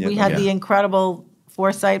seen. We had the incredible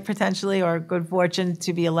foresight, potentially, or good fortune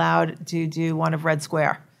to be allowed to do one of Red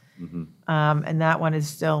Square. Mm-hmm. And that one is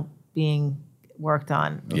still being worked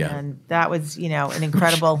on. Yeah. And that was, an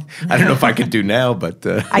incredible. I don't know if I could do now, but.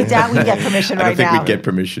 I doubt we'd get permission right now. I don't think we'd get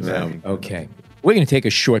permission now. Okay. We're going to take a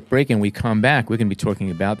short break, and when we come back, we're going to be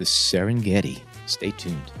talking about the Serengeti. Stay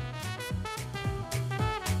tuned.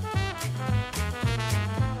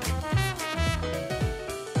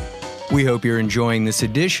 We hope you're enjoying this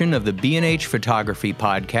edition of the B&H Photography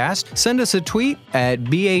Podcast. Send us a tweet at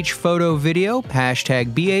BHPhotoVideo,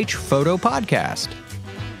 #BHPhotoPodcast.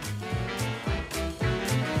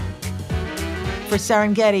 for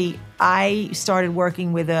Serengeti, I started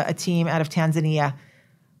working with a team out of Tanzania,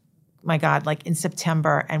 my God, like in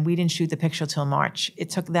September, and we didn't shoot the picture till March. It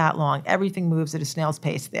took that long. Everything moves at a snail's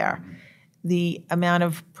pace there. The amount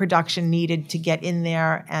of production needed to get in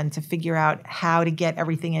there and to figure out how to get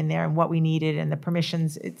everything in there and what we needed and the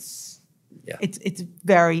permissions, it's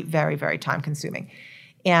very, very, very time consuming.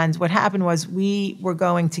 And what happened was we were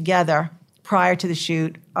going together prior to the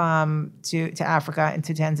shoot to Africa and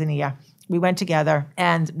to Tanzania. We went together,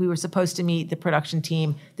 and we were supposed to meet the production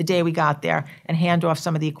team the day we got there and hand off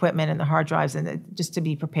some of the equipment and the hard drives and just to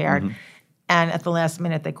be prepared. Mm-hmm. And at the last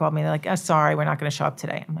minute, they called me. They're like, "Oh, sorry, we're not going to show up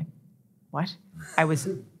today." I'm like, "What?"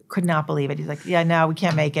 Could not believe it. He's like, "Yeah, no, we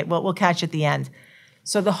can't make it. We'll catch you at the end."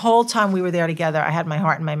 So the whole time we were there together, I had my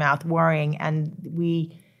heart in my mouth, worrying, and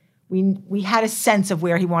we had a sense of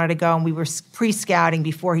where he wanted to go, and we were pre-scouting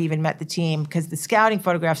before he even met the team, because the scouting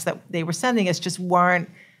photographs that they were sending us just weren't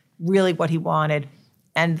really what he wanted.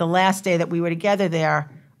 And the last day that we were together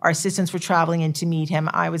there, our assistants were traveling in to meet him.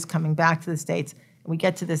 I was coming back to the States, and we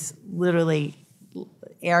get to this literally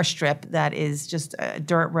airstrip that is just a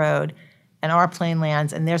dirt road, and our plane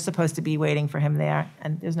lands, and they're supposed to be waiting for him there,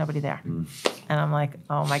 and there's nobody there. And I'm like,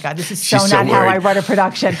 oh my God, this is so not how I run a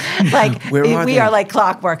production. Like, we are like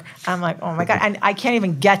clockwork. I'm like, oh my God. And I can't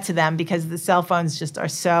even get to them because the cell phones just are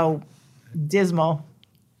so dismal.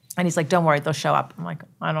 And he's like, don't worry, they'll show up. I'm like,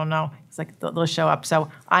 I don't know. He's like, they'll show up.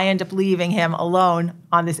 So I end up leaving him alone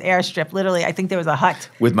on this airstrip. Literally, I think there was a hut.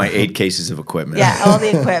 With my 8 cases of equipment. Yeah, all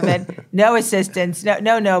the equipment, no assistants,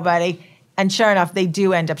 nobody. And sure enough, they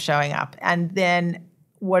do end up showing up. And then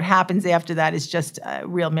what happens after that is just a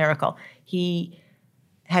real miracle. We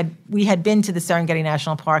had been to the Serengeti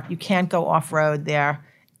National Park. You can't go off-road there.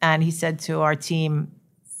 And he said to our team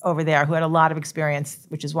over there, who had a lot of experience,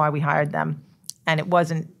 which is why we hired them, and it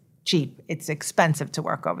wasn't cheap. It's expensive to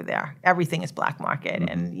work over there. Everything is black market,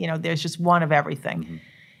 and there's just one of everything.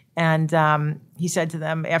 And he said to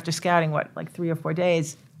them after scouting, like 3 or 4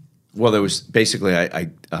 days. Well, there was basically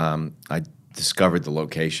I discovered the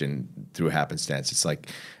location through happenstance. It's like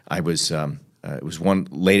I was it was one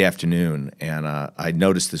late afternoon, and I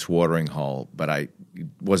noticed this watering hole, but I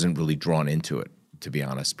wasn't really drawn into it, to be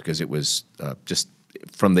honest, because it was just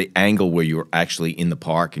from the angle where you're actually in the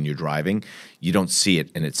park and you're driving, you don't see it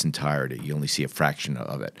in its entirety. You only see a fraction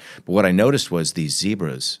of it. But what I noticed was these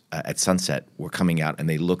zebras at sunset were coming out, and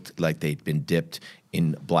they looked like they'd been dipped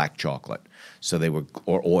in black chocolate. So they were,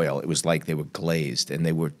 or oil. It was like they were glazed, and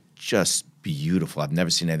they were just beautiful. I've never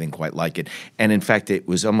seen anything quite like it. And in fact, it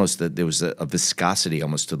was almost there was a viscosity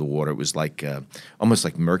almost to the water. It was like almost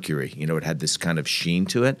like mercury. It had this kind of sheen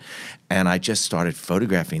to it. And I just started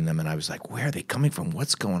photographing them, and I was like, where are they coming from?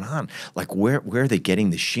 What's going on? Like, where are they getting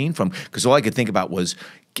the sheen from? Because all I could think about was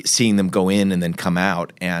seeing them go in and then come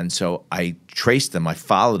out. And so I traced them. I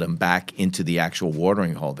followed them back into the actual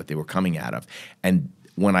watering hole that they were coming out of. And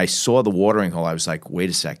when I saw the watering hole, I was like, wait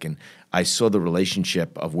a second. I saw the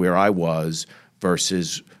relationship of where I was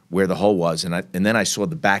versus where the hole was, and then I saw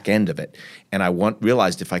the back end of it, and I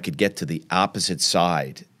realized if I could get to the opposite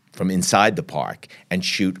side from inside the park and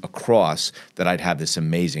shoot across, that I'd have this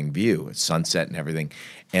amazing view at sunset and everything.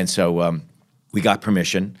 And so we got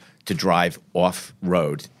permission to drive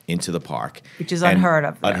off-road into the park. Which is unheard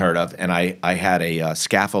of. Unheard of. And I had a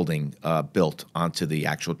scaffolding built onto the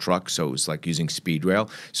actual truck, so it was like using speed rail.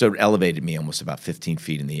 So it elevated me almost about 15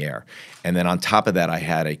 feet in the air. And then on top of that, I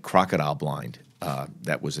had a crocodile blind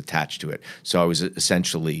that was attached to it. So I was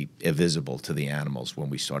essentially invisible to the animals when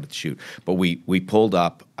we started to shoot. But we pulled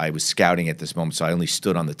up. I was scouting at this moment, so I only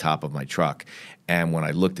stood on the top of my truck. And when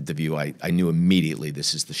I looked at the view, I knew immediately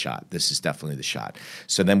this is the shot. This is definitely the shot.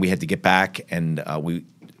 So then we had to get back, and we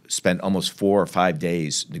spent almost 4 or 5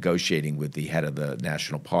 days negotiating with the head of the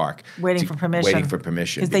national park. Waiting for permission.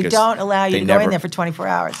 Because they don't allow you to go in there for 24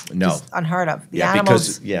 hours. No. Just unheard of. The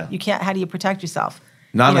animals, because you can't, how do you protect yourself?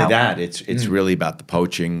 Not only that, it's really about the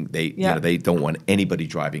poaching. They they don't want anybody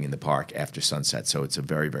driving in the park after sunset, so it's a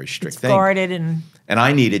very, very strict thing. Guarded and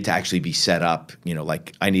I needed to actually be set up,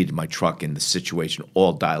 like I needed my truck in the situation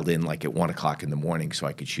all dialed in, like at 1 o'clock in the morning, so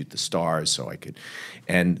I could shoot the stars,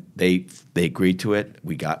 and they agreed to it.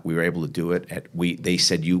 We were able to do it. They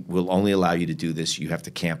said, we'll only allow you to do this. You have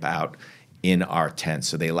to camp out in our tents.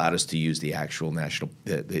 So they allowed us to use the actual national,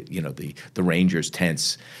 the Rangers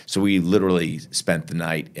tents. So we literally spent the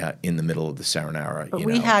night in the middle of the Serenara. But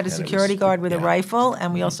we had a security guard with a rifle,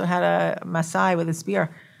 and we also had a Maasai with a spear.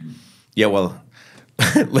 Yeah, well,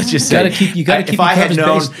 let's just say you got to keep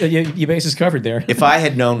your bases covered there. If I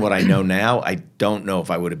had known what I know now, I don't know if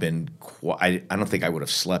I would have been. I don't think I would have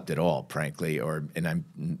slept at all, frankly. And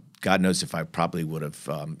I'm God knows if I probably would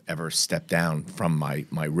have ever stepped down from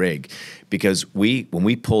my rig, because when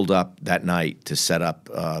we pulled up that night to set up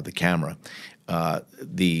the camera,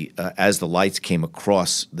 as the lights came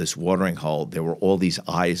across this watering hole, there were all these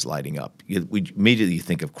eyes lighting up. We immediately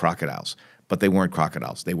think of crocodiles, but they weren't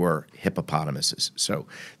crocodiles. They were hippopotamuses. So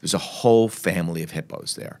there's a whole family of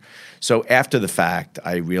hippos there. So after the fact,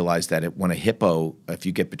 I realized that when a hippo, if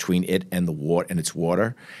you get between it and the water and its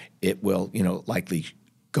water, it will, likely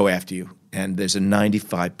go after you. And there's a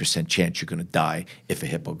 95% chance you're going to die if a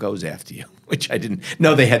hippo goes after you, which I didn't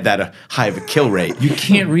know they had that high of a kill rate. You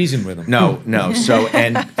can't reason with them. No. So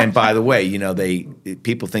and by the way,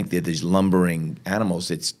 people think they're these lumbering animals.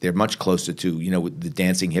 They're much closer to the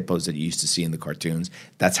dancing hippos that you used to see in the cartoons.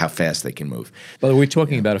 That's how fast they can move. By the way, we're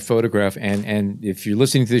talking about a photograph, and if you're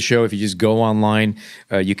listening to the show, if you just go online,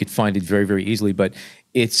 you could find it very, very easily. But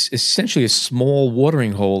it's essentially a small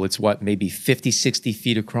watering hole. It's maybe 50, 60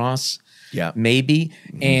 feet across. Yeah. Maybe.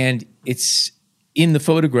 Mm-hmm. And it's in the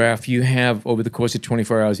photograph, you have over the course of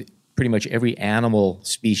 24 hours, pretty much every animal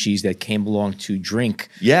species that came along to drink.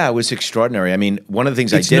 Yeah, it was extraordinary. I mean, one of the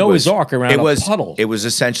things I did Noah's Ark around a puddle. It was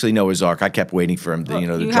essentially Noah's Ark. I kept waiting for him to, to drop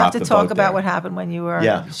the boat. You have to talk about what happened when you were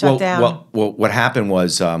shut down. Well, what happened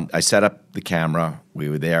was I set up the camera. We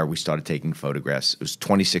were there. We started taking photographs. It was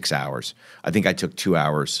 26 hours. I think I took 2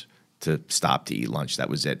 hours to stop to eat lunch. That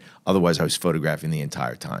was it. Otherwise, I was photographing the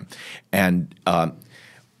entire time. And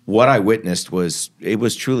what I witnessed it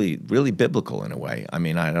was truly, really biblical in a way. I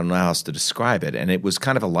mean, I don't know how else to describe it. And it was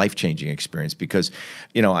kind of a life-changing experience because,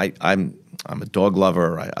 I'm a dog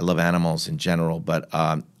lover. I love animals in general, but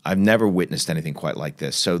I've never witnessed anything quite like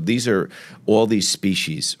this. So all these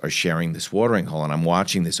species are sharing this watering hole, and I'm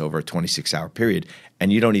watching this over a 26-hour period,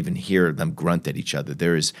 and you don't even hear them grunt at each other.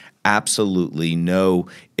 There is absolutely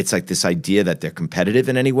it's like this idea that they're competitive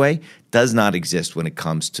in any way does not exist when it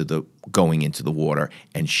comes to the going into the water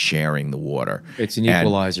and sharing the water. It's an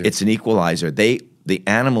equalizer. It's an equalizer. The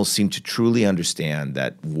animals seem to truly understand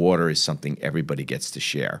that water is something everybody gets to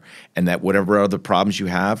share, and that whatever other problems you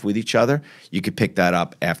have with each other, you could pick that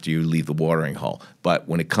up after you leave the watering hole. But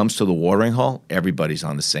when it comes to the watering hole, everybody's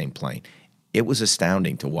on the same plane. It was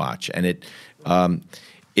astounding to watch, and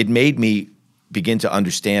it made me begin to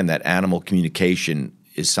understand that animal communication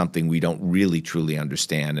is something we don't really truly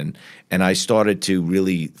understand. And I started to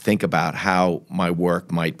really think about how my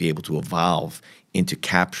work might be able to evolve into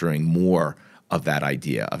capturing more of that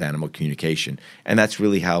idea of animal communication. And that's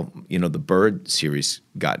really how, the bird series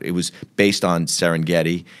got. It was based on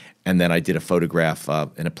Serengeti, and then I did a photograph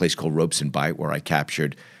in a place called Ropes and Bite where I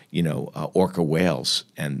captured, orca whales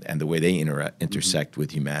and the way they intersect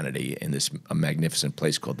with humanity in this magnificent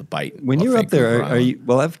place called the Bite. When you're up there, are you?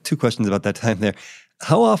 Well, I have two questions about that time there.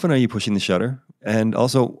 How often are you pushing the shutter? And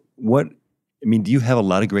also, do you have a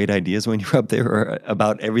lot of great ideas when you're up there or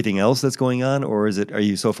about everything else that's going on? Or are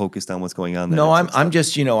you so focused on what's going on there? No, I'm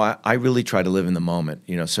just, I really try to live in the moment,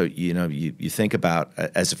 so, you think about,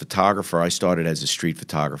 as a photographer, I started as a street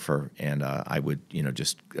photographer, and I would,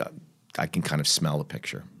 I can kind of smell a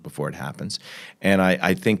picture before it happens. And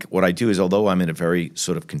I think what I do is, although I'm in a very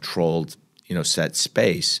sort of controlled, set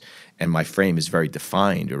space, and my frame is very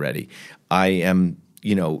defined already, I am,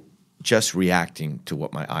 just reacting to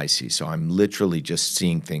what my eye sees. So I'm literally just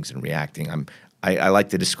seeing things and reacting. I like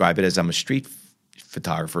to describe it as I'm a street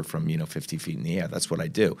photographer from 50 feet in the air. That's what I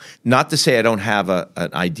do. Not to say I don't have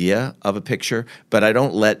an idea of a picture, but I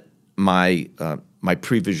don't let my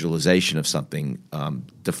pre-visualization of something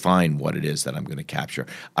define what it is that I'm going to capture.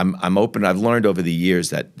 I'm open. I've learned over the years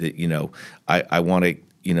that I want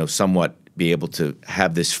to somewhat be able to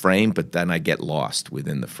have this frame, but then I get lost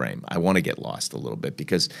within the frame. I want to get lost a little bit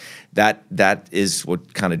because that is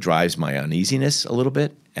what kind of drives my uneasiness a little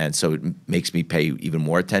bit, and so it makes me pay even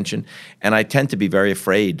more attention. And I tend to be very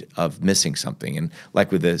afraid of missing something. And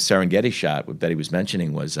like with the Serengeti shot, what Bette was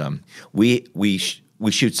mentioning was we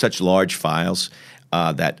shoot such large files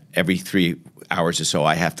that every 3 hours or so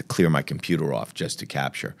I have to clear my computer off just to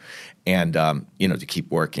capture, and to keep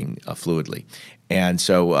working fluidly. And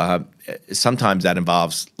so sometimes that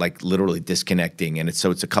involves like literally disconnecting, and it's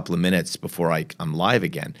a couple of minutes before I'm live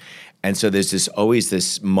again. And so there's always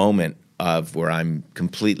this moment of where I'm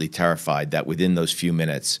completely terrified that within those few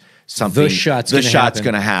minutes something the shot's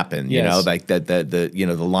going to happen. Yes. Like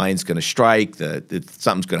the lion's going to strike.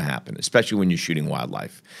 Something's going to happen, especially when you're shooting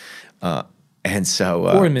wildlife. And so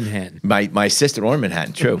or in Manhattan. My assistant, or in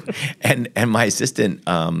Manhattan, true. and my assistant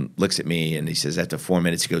looks at me and he says, after 4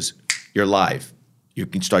 minutes, he goes, "You're live. You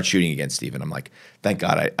can start shooting again, Stephen." I'm like, thank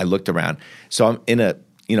God. I looked around. So I'm in a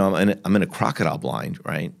I'm in a crocodile blind,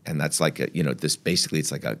 right? And that's like this basically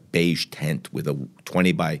it's like a beige tent with a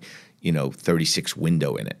 20 by 36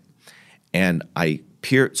 window in it. And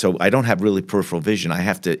so I don't have really peripheral vision. I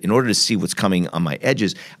have to, in order to see what's coming on my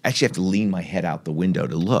edges, I actually have to lean my head out the window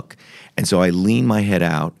to look. And so I lean my head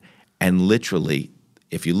out, and literally,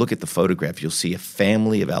 if you look at the photograph, you'll see a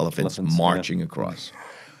family of elephants marching across.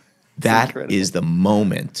 That is the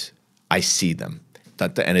moment I see them.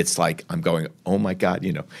 And it's like, I'm going, oh my God,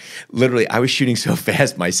 literally I was shooting so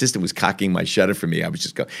fast, my assistant was cocking my shutter for me. I was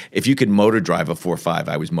just going, if you could motor drive a 4.5,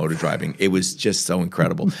 I was motor driving. It was just so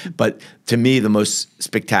incredible. But to me, the most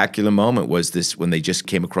spectacular moment was this, when they just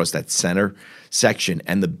came across that center section,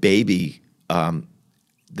 and the baby,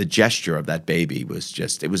 the gesture of that baby was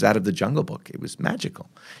just, it was out of the Jungle Book. It was magical,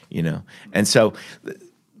 And so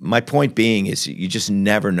my point being is you just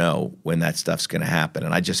never know when that stuff's going to happen.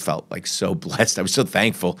 And I just felt like so blessed. I was so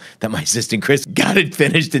thankful that my assistant Chris got it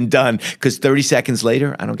finished and done, because 30 seconds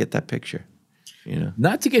later, I don't get that picture.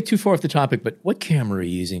 Not to get too far off the topic, but what camera are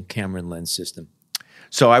you using, camera and lens system?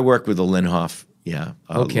 So I work with a Linhof,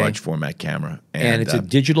 large format camera. And it's a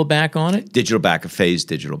digital back on it? Digital back, a phase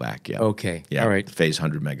digital back, yeah. Okay, yeah, all right. Phase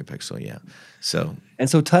 100 megapixel, yeah.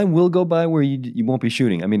 So time will go by where you won't be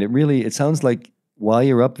shooting. I mean, it sounds like while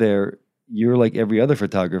you're up there, you're like every other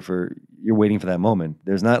photographer, you're waiting for that moment.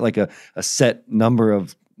 There's not like a set number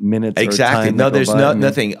of minutes exactly. or time. No, there's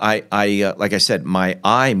nothing. I like I said, my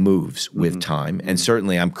eye moves with time, and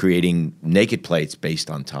certainly I'm creating naked plates based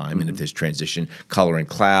on time. And if there's transition, color and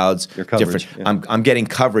clouds, coverage, different. I'm getting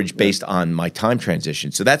coverage based on my time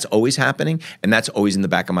transition. So that's always happening, and that's always in the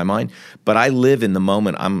back of my mind. But I live in the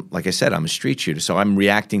moment. Like I said, I'm a street shooter, so I'm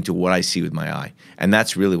reacting to what I see with my eye, and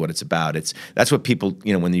that's really what it's about. That's what people,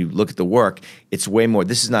 when you look at the work, it's way more.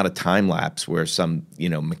 This is not a time lapse where some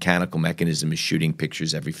mechanical mechanism is shooting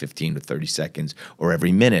pictures every 15 to 30 seconds or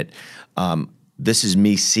every minute. This is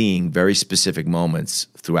me seeing very specific moments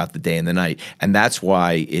throughout the day and the night, and that's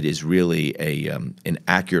why it is really an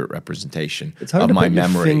accurate representation of my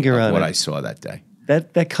memory of what I saw that day.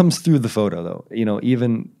 That comes through the photo, though.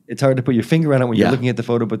 Even it's hard to put your finger on it when you're looking at the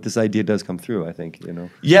photo, but this idea does come through, I think.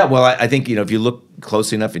 Yeah, well, I think if you look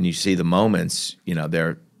close enough and you see the moments,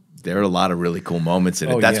 there are a lot of really cool moments in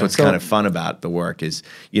it. That's what's kind of fun about the work is,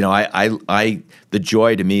 the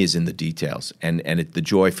joy to me is in the details, and the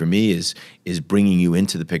joy for me is bringing you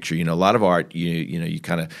into the picture. A lot of art, you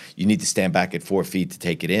need to stand back at 4 feet to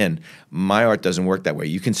take it in. My art doesn't work that way.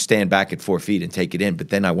 You can stand back at 4 feet and take it in, but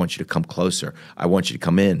then I want you to come closer. I want you to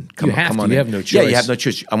come in. Come on in. You have no choice. Yeah, you have no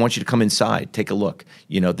choice. I want you to come inside, take a look.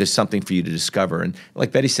 There's something for you to discover. And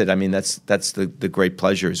like Betty said, I mean, that's the great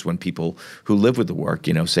pleasure is when people who live with the work,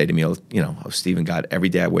 say to me, Stephen, God, every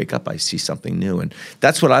day I wake up, I see something new. And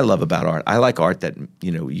that's what I love about art. I like art that,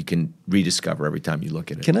 you can rediscover every time you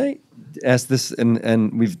look at it. Can I ask this,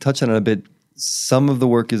 and we've touched on it a bit, some of the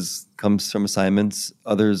work comes from assignments,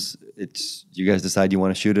 others it's you guys decide you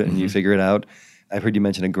want to shoot it and you figure it out. I've heard you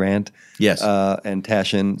mention a grant. Yes. And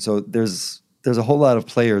Tashin. So there's a whole lot of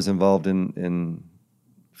players involved in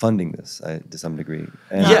funding this to some degree.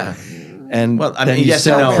 And, And you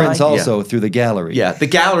sell prints also through the gallery. Yeah, the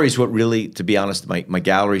gallery is what really, to be honest, my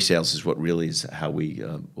gallery sales is what really is how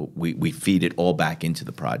we feed it all back into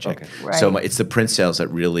the project. Okay. Right. So it's the print sales that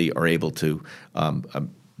really are able to. I've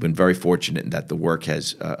been very fortunate in that the work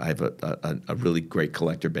has. I have a really great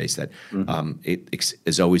collector base that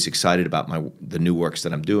is always excited about the new works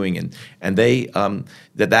that I'm doing, and they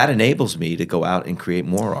that enables me to go out and create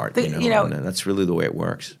more art. And that's really the way it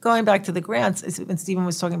works. Going back to the grants, and Stephen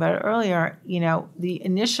was talking about it earlier. The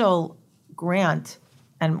initial grant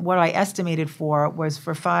and what I estimated was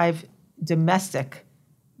for 5 domestic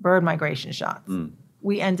bird migration shots.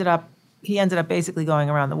 He ended up basically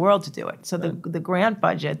going around the world to do it. So the grant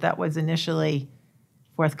budget that was initially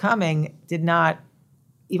forthcoming did not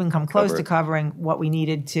even come close to covering what we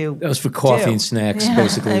needed to. That was for coffee and snacks,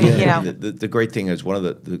 basically. The great thing is one of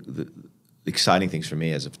the exciting things for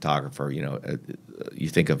me as a photographer. You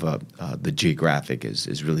think of the Geographic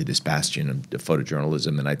is really this bastion of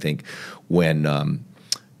photojournalism, and I think when.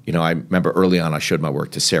 I remember early on I showed my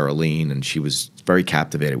work to Sarah Lean, and she was very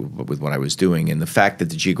captivated with what I was doing. And the fact that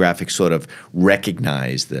the Geographic sort of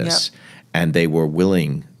recognized this and they were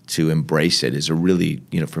willing to embrace it is a really,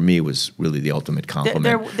 for me, was really the ultimate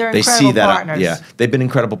compliment. They're incredible partners. Yeah, they've been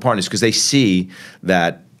incredible partners because they see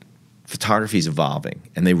that photography is evolving,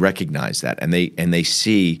 and they recognize that, and they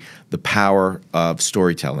see the power of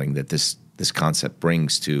storytelling that this concept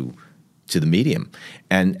brings to the medium,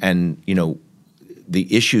 and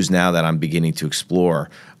the issues now that I'm beginning to explore,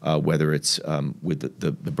 whether it's with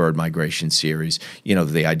the bird migration series,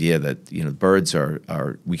 the idea that birds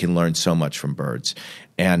are we can learn so much from birds,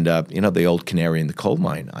 and the old canary in the coal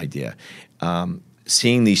mine idea.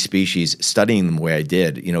 Seeing these species, studying them the way I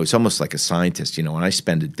did, it's almost like a scientist. When I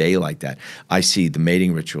spend a day like that, I see the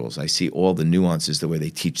mating rituals, I see all the nuances, the way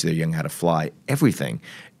they teach their young how to fly. Everything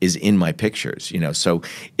is in my pictures, So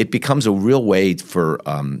it becomes a real way for,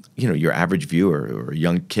 your average viewer or a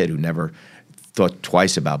young kid who never thought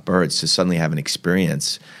twice about birds to suddenly have an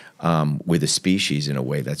experience with a species in a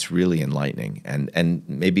way that's really enlightening. And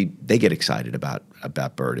maybe they get excited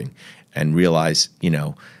about birding and realize,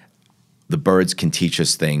 the birds can teach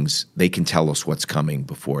us things. They can tell us what's coming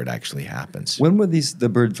before it actually happens. When were the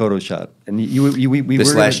bird photos shot? And we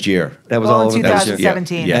this were last year. That was Well, all in over the last year.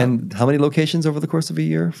 2017. Yeah. And how many locations over the course of a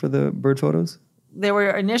year for the bird photos? There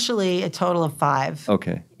were initially a total of 5.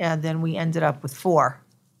 Okay. And then we ended up with 4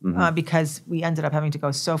 because we ended up having to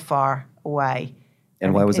go so far away.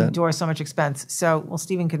 And why was that? Endure so much expense. So,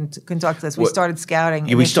 Stephen can talk to this. We started scouting.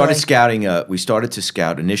 Yeah, we started initially. scouting. We started to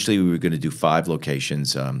scout. Initially, we were going to do 5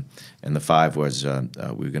 locations, and the 5 was we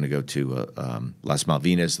were going to go to Las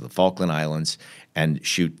Malvinas, the Falkland Islands, and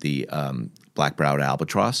shoot the black-browed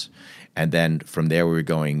albatross. And then from there, we were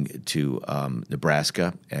going to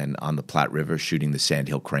Nebraska and on the Platte River, shooting the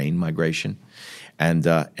sandhill crane migration. And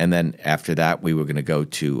then after that, we were going to go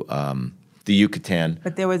to the Yucatan.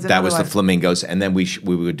 But there was that another was the one. flamingos, and then we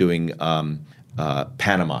were doing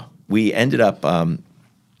Panama. We ended up.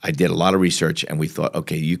 I did a lot of research, and we thought,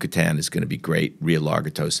 okay, Yucatan is going to be great. Rio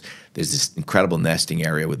Largatos. There's this incredible nesting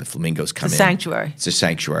area where the flamingos come It's a in. sanctuary. It's a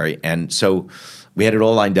sanctuary, and so we had it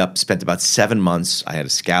all lined up. Spent about 7 months. I had a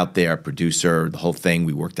scout there, a producer, the whole thing.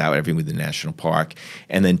 We worked out everything with the national park,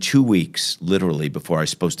 and then 2 weeks, literally, before I was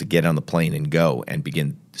supposed to get on the plane and go and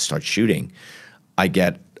begin to start shooting, I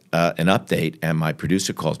get an update, and my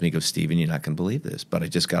producer calls me. He goes, "Stephen, you're not going to believe this, but I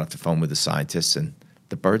just got off the phone with the scientists, and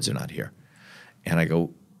the birds are not here." And I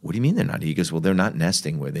go, "What do you mean they're not?" He goes, "Well, they're not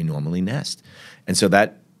nesting where they normally nest." And so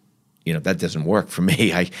that doesn't work for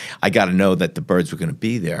me. I got to know that the birds were going to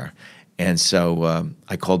be there. And so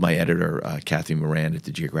I called my editor, Kathy Moran at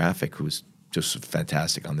the Geographic, who was just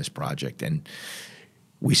fantastic on this project. And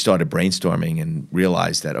we started brainstorming and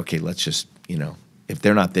realized that, okay, let's just, if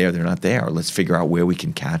they're not there, they're not there. Let's figure out where we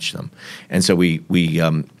can catch them. And so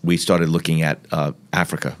we started looking at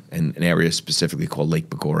Africa and an area specifically called Lake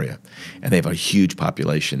Bogoria. And they have a huge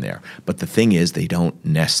population there. But the thing is, they don't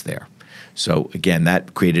nest there. So again,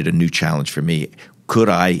 that created a new challenge for me. Could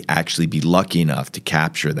I actually be lucky enough to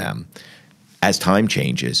capture them as time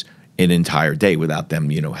changes an entire day without them,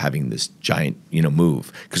 having this giant,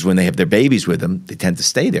 move? Because when they have their babies with them, they tend to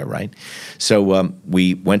stay there, right? So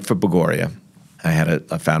we went for Bogoria.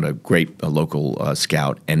 I found a great local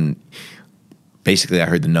scout, and basically I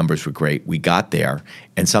heard the numbers were great. We got there,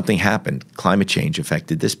 and something happened. Climate change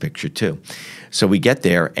affected this picture too. So we get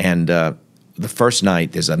there, and the first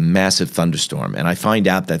night there's a massive thunderstorm, and I find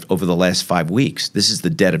out that over the last 5 weeks, this is the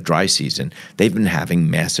dead of dry season, they've been having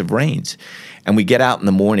massive rains. And we get out in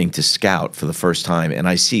the morning to scout for the first time, and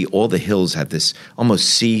I see all the hills have this almost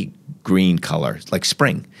sea green color, like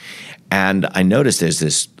spring. And I notice there's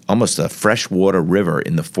this almost a freshwater river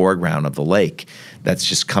in the foreground of the lake that's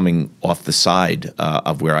just coming off the side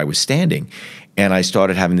of where I was standing. And I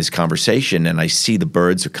started having this conversation, and I see the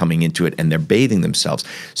birds are coming into it, and they're bathing themselves.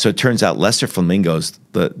 So it turns out lesser flamingos,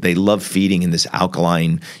 they love feeding in this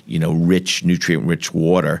alkaline, rich, nutrient-rich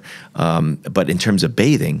water. But in terms of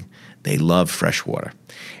bathing, they love fresh water.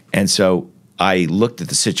 And so I looked at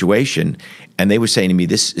the situation, and they were saying to me,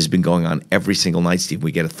 "This has been going on every single night, Steve.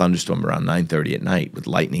 We get a thunderstorm around 9:30 at night with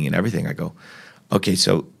lightning and everything." I go, "Okay,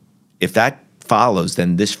 so if that follows,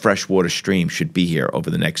 then this freshwater stream should be here over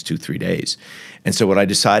the next 2-3 days." And so what I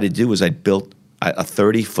decided to do was I built a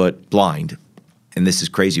 30-foot blind. And this is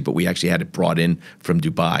crazy, but we actually had it brought in from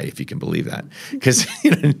Dubai, if you can believe that, because they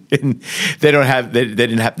didn't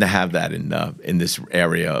happen to have that in this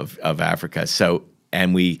area of Africa. So,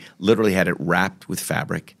 and we literally had it wrapped with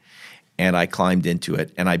fabric, and I climbed into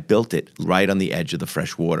it, and I built it right on the edge of the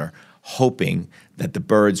fresh water, hoping that the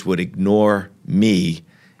birds would ignore me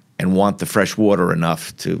and want the fresh water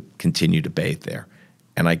enough to continue to bathe there.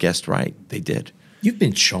 And I guessed right, they did. You've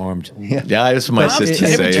been charmed. Yeah, that's what my sister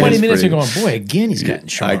Every says. 20 minutes you're going, boy, again, he's gotten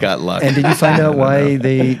charmed. I got lucky. And did you find out why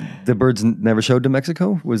the birds never showed to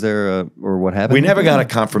Mexico? Was there or what happened? We never got a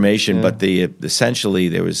confirmation, but essentially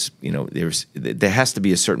there has to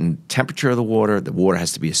be a certain temperature of the water. The water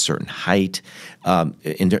has to be a certain height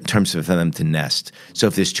in terms of for them to nest. So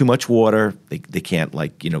if there's too much water, they can't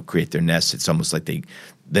create their nests. It's almost like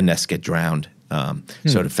the nests get drowned.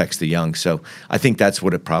 So it affects the young. So I think that's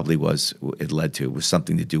what it probably was. It led to. It was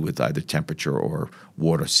something to do with either temperature or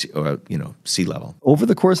water, or sea level. Over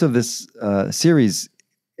the course of this series,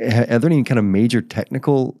 are there any kind of major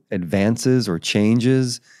technical advances or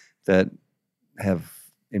changes that have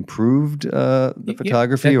improved the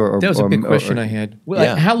photography? That was a big question I had.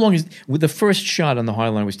 Well, how long the first shot on the High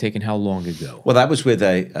Line was taken? How long ago? Well, that was with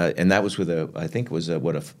I think it was a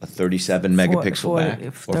 37 megapixel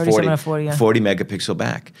back, 37 or 40, yeah. 40 megapixel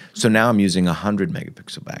back. So now I'm using 100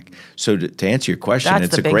 megapixel back. So to answer your question, That's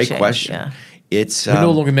it's the a big great change, question. yeah. It's We're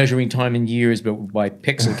no longer measuring time in years, but by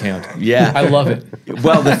pixel count. Yeah. I love it.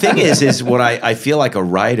 Well, the thing is what I feel like a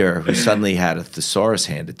writer who suddenly had a thesaurus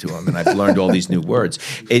handed to him, and I've learned all these new words.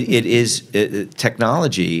 It is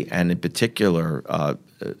technology, and in particular,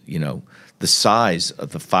 the size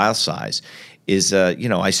of the file size is,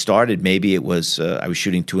 I started, maybe it was, I was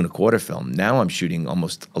shooting 2.25 film. Now I'm shooting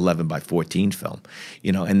almost 11 by 14 film,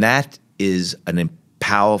 and that is an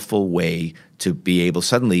powerful way to be able,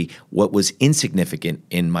 suddenly what was insignificant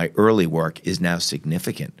in my early work is now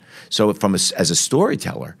significant. So as a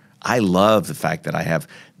storyteller, I love the fact that I have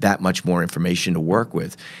that much more information to work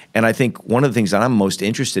with. And I think one of the things that I'm most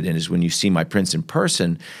interested in is when you see my prints in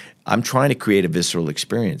person, I'm trying to create a visceral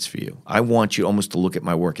experience for you. I want you almost to look at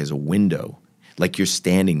my work as a window, like you're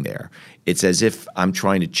standing there. It's as if I'm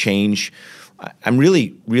trying to change. I'm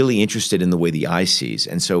really, really interested in the way the eye sees.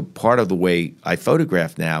 And so part of the way I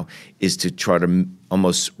photograph now is to try to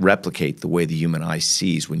almost replicate the way the human eye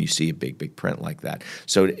sees when you see a big, big print like that.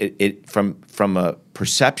 So from a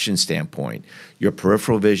perception standpoint, your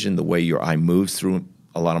peripheral vision, the way your eye moves through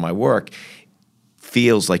a lot of my work,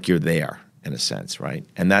 feels like you're there in a sense, right?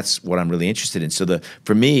 And that's what I'm really interested in. So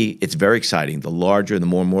for me, it's very exciting. The larger, the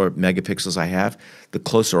more and more megapixels I have, the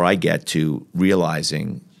closer I get to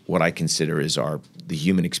realizing what I consider is the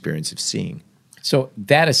human experience of seeing. So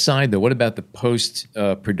that aside, though, what about the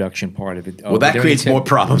post-production part of it? Well, that creates more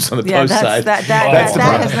problems on the post side. That has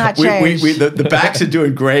not changed. The backs are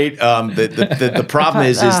doing great. The problem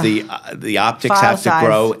is the optics File have to size.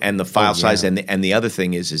 grow, and the file size, and the other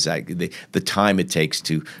thing is that the time it takes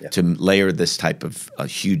to layer this type of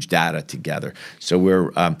huge data together. So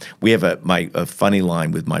we have a funny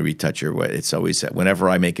line with my retoucher where it's always that whenever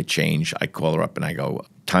I make a change, I call her up and I go,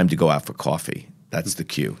 "Time to go out for coffee." That's the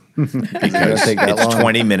cue, because it's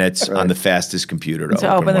 20 minutes on the fastest computer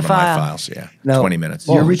to open one the of file. my files. Yeah, Now, 20 minutes.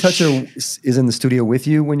 Your retoucher is in the studio with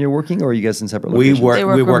you when you're working, or are you guys in separate locations? They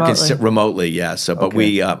work We work remotely. remotely, yeah. So, but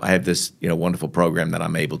I have this wonderful program that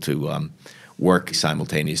I'm able to work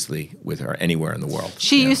simultaneously with her anywhere in the world.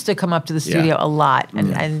 She used to come up to the studio a lot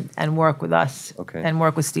and work with us and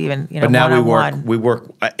work with Steven, But now one-on-one. we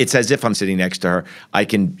work. It's as if I'm sitting next to her.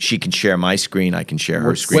 She can share my screen. I can share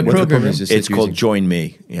her screen. What program is this? It's called Join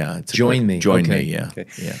Me. Yeah, it's Join Me. Join Okay. Me. Yeah. Okay.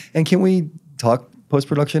 Yeah. And can we talk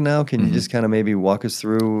post-production now? Can you just kind of maybe walk us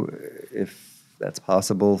through, if that's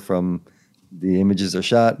possible, from the images are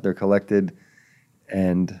shot, they're collected,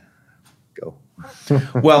 and go?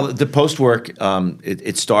 Well, the post work,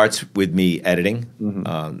 it starts with me editing.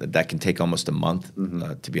 That can take almost a month,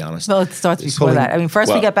 to be honest. Well, it starts before that. I mean,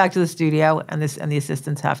 first we get back to the studio, and the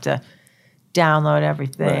assistants have to download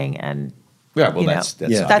everything, and Yeah, well,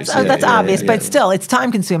 that's obvious, but still, it's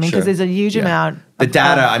time consuming because there's a huge amount. The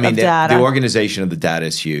data. I mean, data. the organization of the data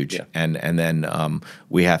is huge, and then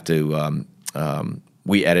we have to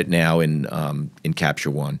we edit now in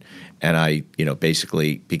Capture One, and I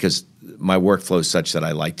basically, because my workflow is such that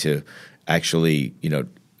I like to actually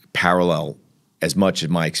parallel as much of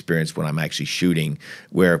my experience when I'm actually shooting,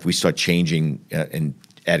 where if we start changing and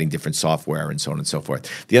adding different software and so on and so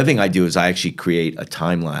forth. The other thing I do is I actually create a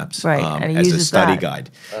time lapse and as a study that.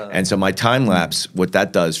 guide. And so my time lapse, what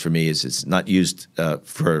that does for me is it's not used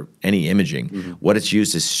for any imaging. What it's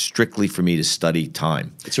used is strictly for me to study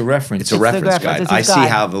time. It's a reference. It's a reference guide. It's a I see guide.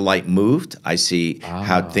 how the light moved. I see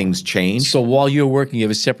how things changed. So while you're working, you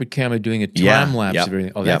have a separate camera doing a time lapse of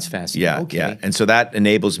everything. Oh, that's fascinating. Yeah, Okay. yeah. And so that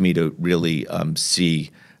enables me to really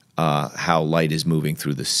see how light is moving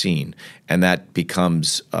through the scene. And that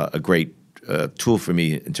becomes a great tool for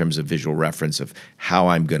me in terms of visual reference of how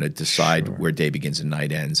I'm going to decide where day begins and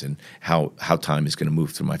night ends, and how time is going to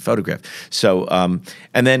move through my photograph. So,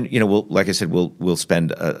 and then like I said, we'll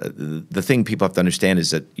spend. The thing people have to understand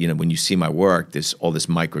is that when you see my work, there's all this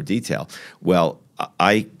micro detail. Well,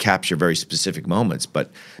 I capture very specific moments,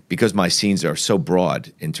 but because my scenes are so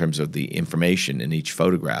broad in terms of the information in each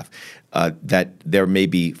photograph, that there may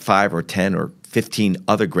be 5 or 10 or 15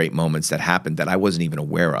 other great moments that happened that I wasn't even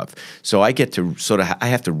aware of. So I get to I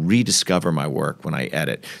have to rediscover my work when I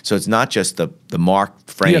edit. So it's not just the marked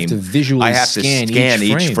frame. You have to visually I have scan to scan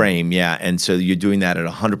each frame. yeah. And so you're doing that at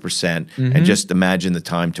 100%. And just imagine the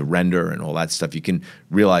time to render and all that stuff. You can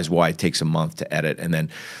realize why it takes a month to edit. And then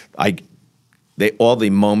all the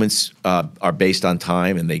moments are based on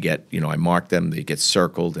time, and they get, I mark them, they get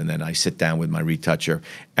circled, and then I sit down with my retoucher,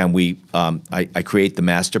 and I create the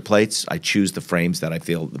master plates. I choose the frames that I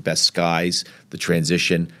feel the best skies, the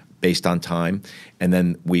transition based on time, and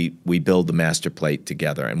then we build the master plate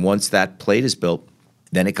together. And once that plate is built,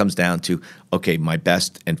 then it comes down to, okay, my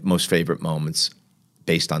best and most favorite moments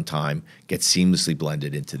based on time get seamlessly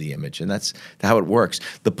blended into the image, and that's how it works.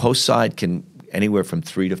 The post side can anywhere from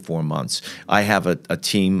 3 to 4 months. I have a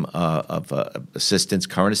team of assistants,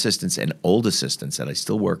 current assistants, and old assistants that I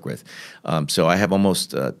still work with. So I have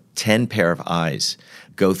almost 10 pair of eyes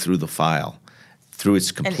go through the file through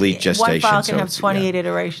its complete gestation. One file can have 28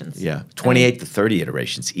 iterations. Yeah, 28 to 30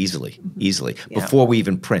 iterations easily, before we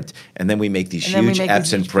even print. And then we make these huge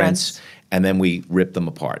Epson prints, and then we rip them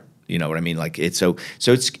apart. You know what I mean? Like it's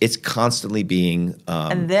constantly being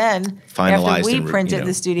and then finalized after we and print it in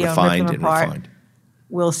the studio refined and rip them apart,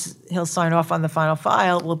 he'll sign off on the final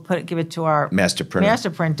file. We'll give it to our master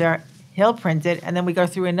printer. He'll print it, and then we go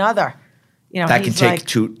through another. That can take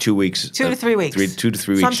 2 weeks, 2 to 3 weeks, 2 to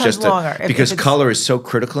 3 weeks, sometimes longer, because color is so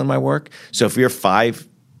critical in my work. So if you're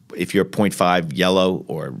 0.5 yellow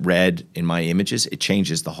or red in my images, it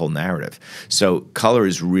changes the whole narrative. So color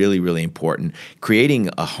is really, really important. Creating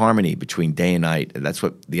a harmony between day and night, and that's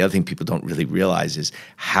what the other thing people don't really realize is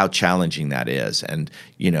how challenging that is. And,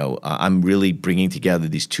 I'm really bringing together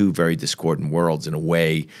these two very discordant worlds in a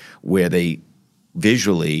way where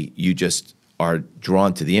visually, you just are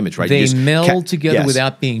drawn to the image, right? They meld together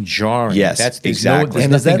without being jarring. Yes, exactly.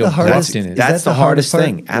 And is that the hardest? That's the hardest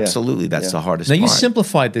thing. Absolutely, that's the hardest part. Now, you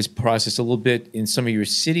simplified this process a little bit in some of your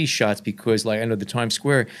city shots because, like, I know the Times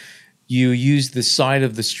Square, you use the side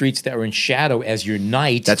of the streets that are in shadow as your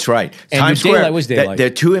night. That's right. And Times your Square, daylight was daylight. There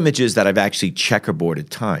are two images that I've actually checkerboarded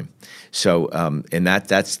time. So, and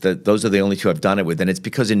those are the only two I've done it with. And it's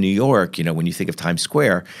because in New York, when you think of Times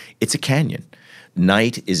Square, it's a canyon.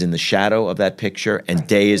 Night is in the shadow of that picture, and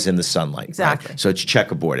day is in the sunlight. Exactly. Right? So it's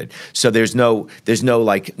checkerboarded. So there's no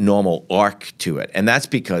like normal arc to it, and that's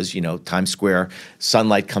because Times Square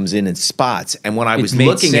sunlight comes in spots. And when I was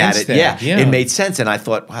looking at it, it made sense, and I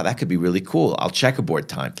thought, wow, that could be really cool. I'll checkerboard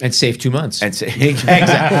time and save 2 months. Exactly.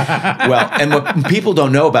 Well, and what people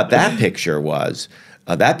don't know about that picture was.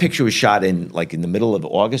 That picture was shot in the middle of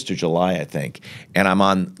August or July, I think. And I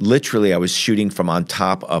was shooting from on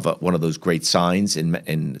top of one of those great signs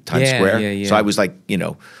in Times Square. Yeah. So I was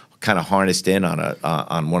kind of harnessed in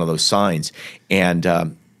on one of those signs. And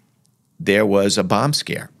there was a bomb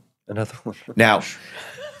scare. Another one. Now,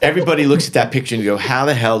 everybody looks at that picture and go, how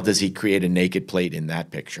the hell does he create a naked plate in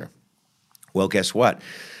that picture? Well, guess what?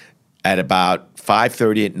 At about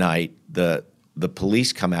 5:30 at night, the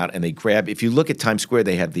police come out and they grab. If you look at Times Square,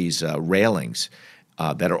 they have these railings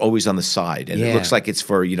that are always on the side, and it looks like it's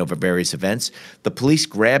for for various events. The police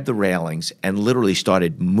grabbed the railings and literally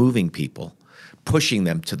started moving people, pushing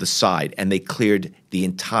them to the side, and they cleared the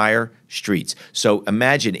entire streets. So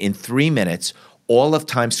imagine in 3 minutes, all of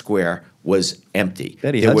Times Square was empty.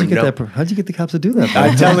 Betty, how'd you get the cops to do that?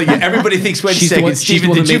 I'm telling you, everybody thinks, wait a second,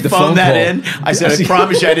 Stephen, did you phone that in? I said, I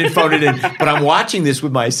promise you I didn't phone it in. But I'm watching this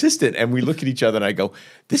with my assistant, and we look at each other, and I go,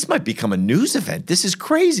 this might become a news event. This is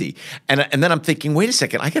crazy. And then I'm thinking, wait a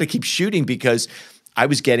second, I got to keep shooting because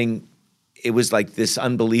it was like this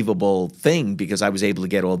unbelievable thing because I was able to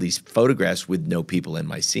get all these photographs with no people in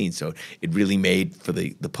my scene. So it really made for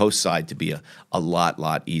the post side to be a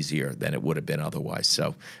lot easier than it would have been otherwise.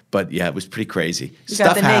 So, but yeah, it was pretty crazy. You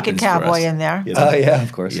got the naked cowboy in there. Oh, yeah,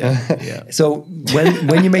 of course. Yeah. So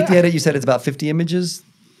when you make the edit, you said it's about 50 images?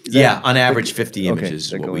 On average, 50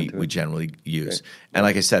 images is what we generally use. Right. And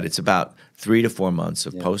like I said, it's about 3 to 4 months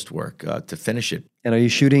of post work to finish it. And are you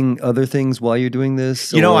shooting other things while you're doing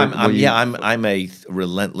this? I'm a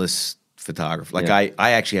relentless photographer. I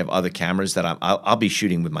actually have other cameras that I'll be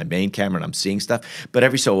shooting with my main camera and I'm seeing stuff. But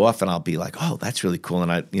every so often I'll be like, oh, that's really cool.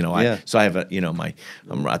 And so I have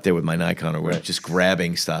I'm out there with my Nikon or we're just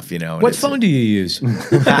grabbing stuff. What phone do you use?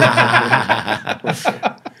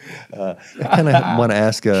 I kind of want to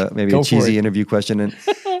ask maybe a cheesy interview question. And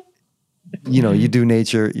you do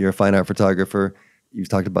nature. You're a fine art photographer. You've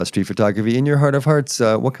talked about street photography. In your heart of hearts,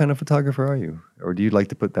 what kind of photographer are you? Or do you like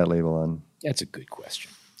to put that label on? That's a good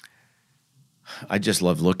question. I just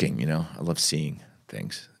love looking, I love seeing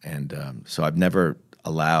things. And so I've never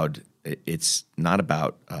allowed, it's not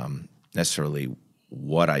about necessarily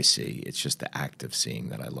what I see. It's just the act of seeing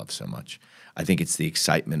that I love so much. I think it's the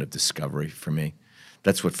excitement of discovery for me.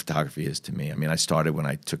 That's what photography is to me. I mean, I started when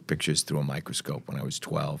I took pictures through a microscope when I was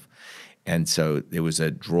 12. And so there was a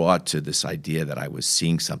draw to this idea that I was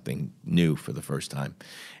seeing something new for the first time.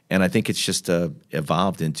 And I think it's just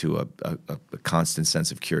evolved into a constant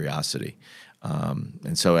sense of curiosity.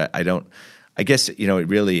 And so I guess, it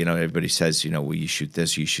really, everybody says, well, you shoot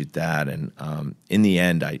this, you shoot that. And in the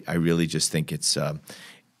end, I really just think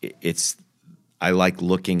I like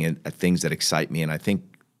looking at things that excite me. And I think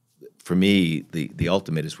for me, the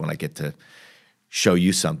ultimate is when I get to show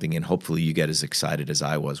you something and hopefully you get as excited as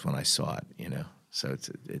I was when I saw it, So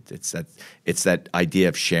it's that idea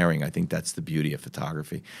of sharing. I think that's the beauty of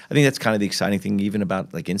photography. I think that's kind of the exciting thing even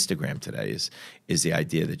about like Instagram today is the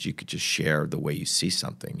idea that you could just share the way you see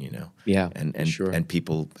something, Yeah, and sure. And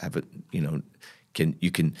people have it,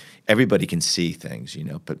 everybody can see things,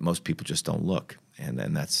 but most people just don't look, and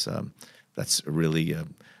then that's really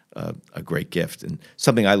a great gift. And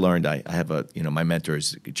something I learned, I have my mentor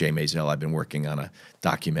is Jay Maisel. I've been working on a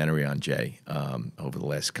documentary on Jay over the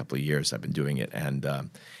last couple of years. I've been doing it. And,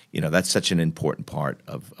 that's such an important part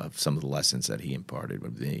of some of the lessons that he imparted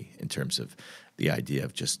with me in terms of the idea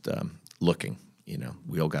of just looking.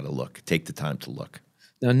 We all got to look. Take the time to look.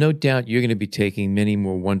 Now, no doubt you're going to be taking many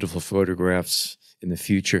more wonderful photographs in the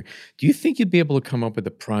future. Do you think you'd be able to come up with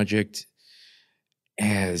a project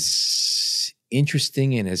as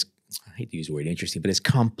interesting and as, I hate to use the word interesting, but as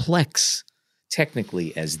complex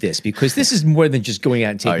technically as this? Because this is more than just going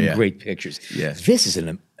out and taking great pictures. Yeah. This is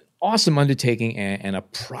an awesome undertaking and a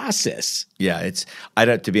process. Yeah,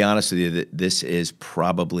 to be honest with you, this is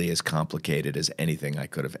probably as complicated as anything I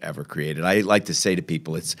could have ever created. I like to say to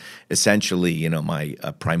people, it's essentially, my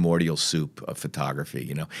primordial soup of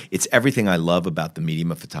photography. It's everything I love about the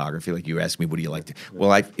medium of photography. Like you asked me, what do you like to?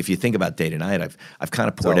 Well, if you think about day to night, I've kind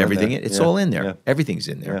of poured everything in. It's all in there. Yeah. Everything's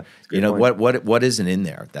in there. Yeah, what isn't in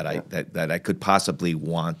there that I could possibly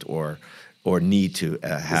want or need to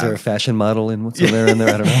have. Is there a fashion model in what's in there? I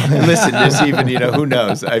don't know. Listen, there's even, who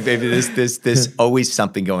knows? Maybe there's always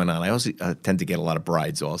something going on. I also tend to get a lot of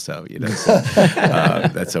brides also, so,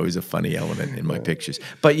 that's always a funny element in my pictures.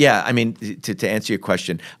 But yeah, I mean, to answer your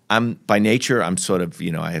question, by nature, I'm sort of,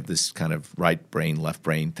 I have this kind of right brain, left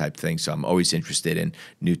brain type thing. So I'm always interested in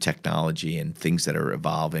new technology and things that are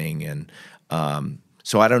evolving and,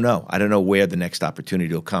 so I don't know. I don't know where the next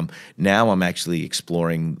opportunity will come. Now I'm actually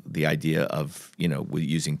exploring the idea of,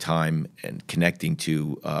 using time and connecting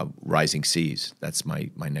to rising seas. That's my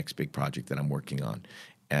next big project that I'm working on,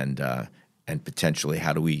 and potentially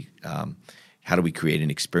how do we create an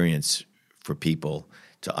experience for people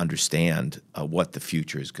to understand what the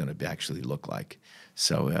future is going to actually look like.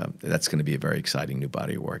 So that's going to be a very exciting new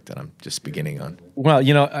body of work that I'm just beginning on. Well,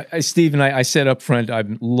 Stephen, I said up front,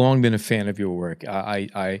 I've long been a fan of your work.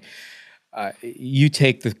 You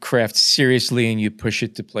take the craft seriously and you push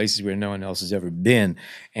it to places where no one else has ever been.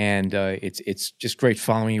 And it's just great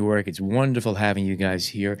following your work. It's wonderful having you guys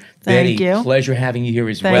here. Thank Betty, you. pleasure having you here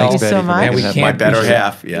as Thank well. you so much. And we My can't better appreciate-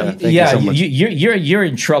 half. Yeah. Thank you so much. You're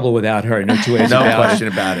in trouble without her. No two ways No about question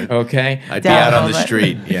about it. Okay. I'd be out on the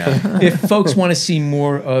Definitely. street. Yeah. If folks want to see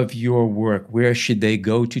more of your work, where should they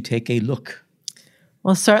go to take a look?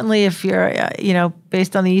 Well, certainly if you're,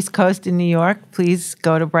 based on the East Coast in New York, please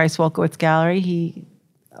go to Bryce Wolkowitz Gallery. He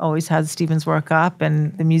always has Stephen's work up.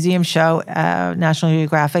 And the museum show, National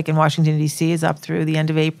Geographic in Washington, D.C. is up through the end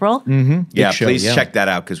of April. Mm-hmm. Yeah, show, please yeah. check that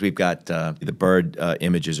out because we've got the bird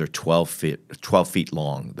images are 12 feet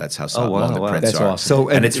long. That's how Oh, wow, long the wow. prints That's are. awesome. So,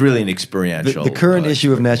 and it's really an experiential. The current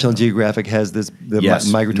issue of National Geographic has the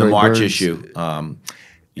migratory the March birds. issue.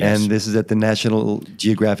 Yes. And this is at the National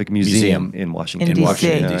Geographic Museum in Washington. In in DC.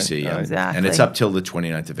 Washington, All D.C. right. Yeah. Exactly. And it's up till the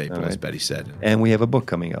 29th of April, as Betty said. And we have a book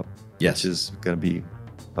coming up. Yes. Which is going to be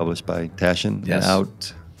published by Taschen Yes. and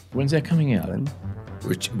out. When's that coming out?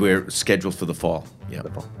 We're scheduled for the fall. Yeah.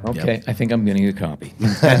 Okay, Yep. I think I'm getting a copy.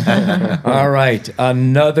 All right,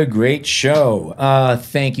 another great show.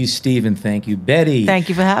 Thank you, Stephen. Thank you, Betty. Thank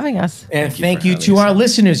you for having us. And thank for you having to us. our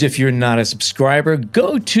listeners. If you're not a subscriber,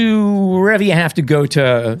 go to wherever you have to go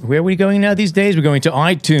to. Where are we going now these days? We're going to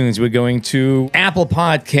iTunes. We're going to Apple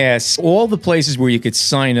Podcasts. All the places where you could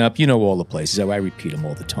sign up. You know all the places. I repeat them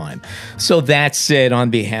all the time. So that said, on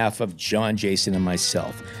behalf of John, Jason, and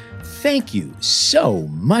myself, thank you so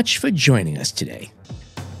much for joining us today.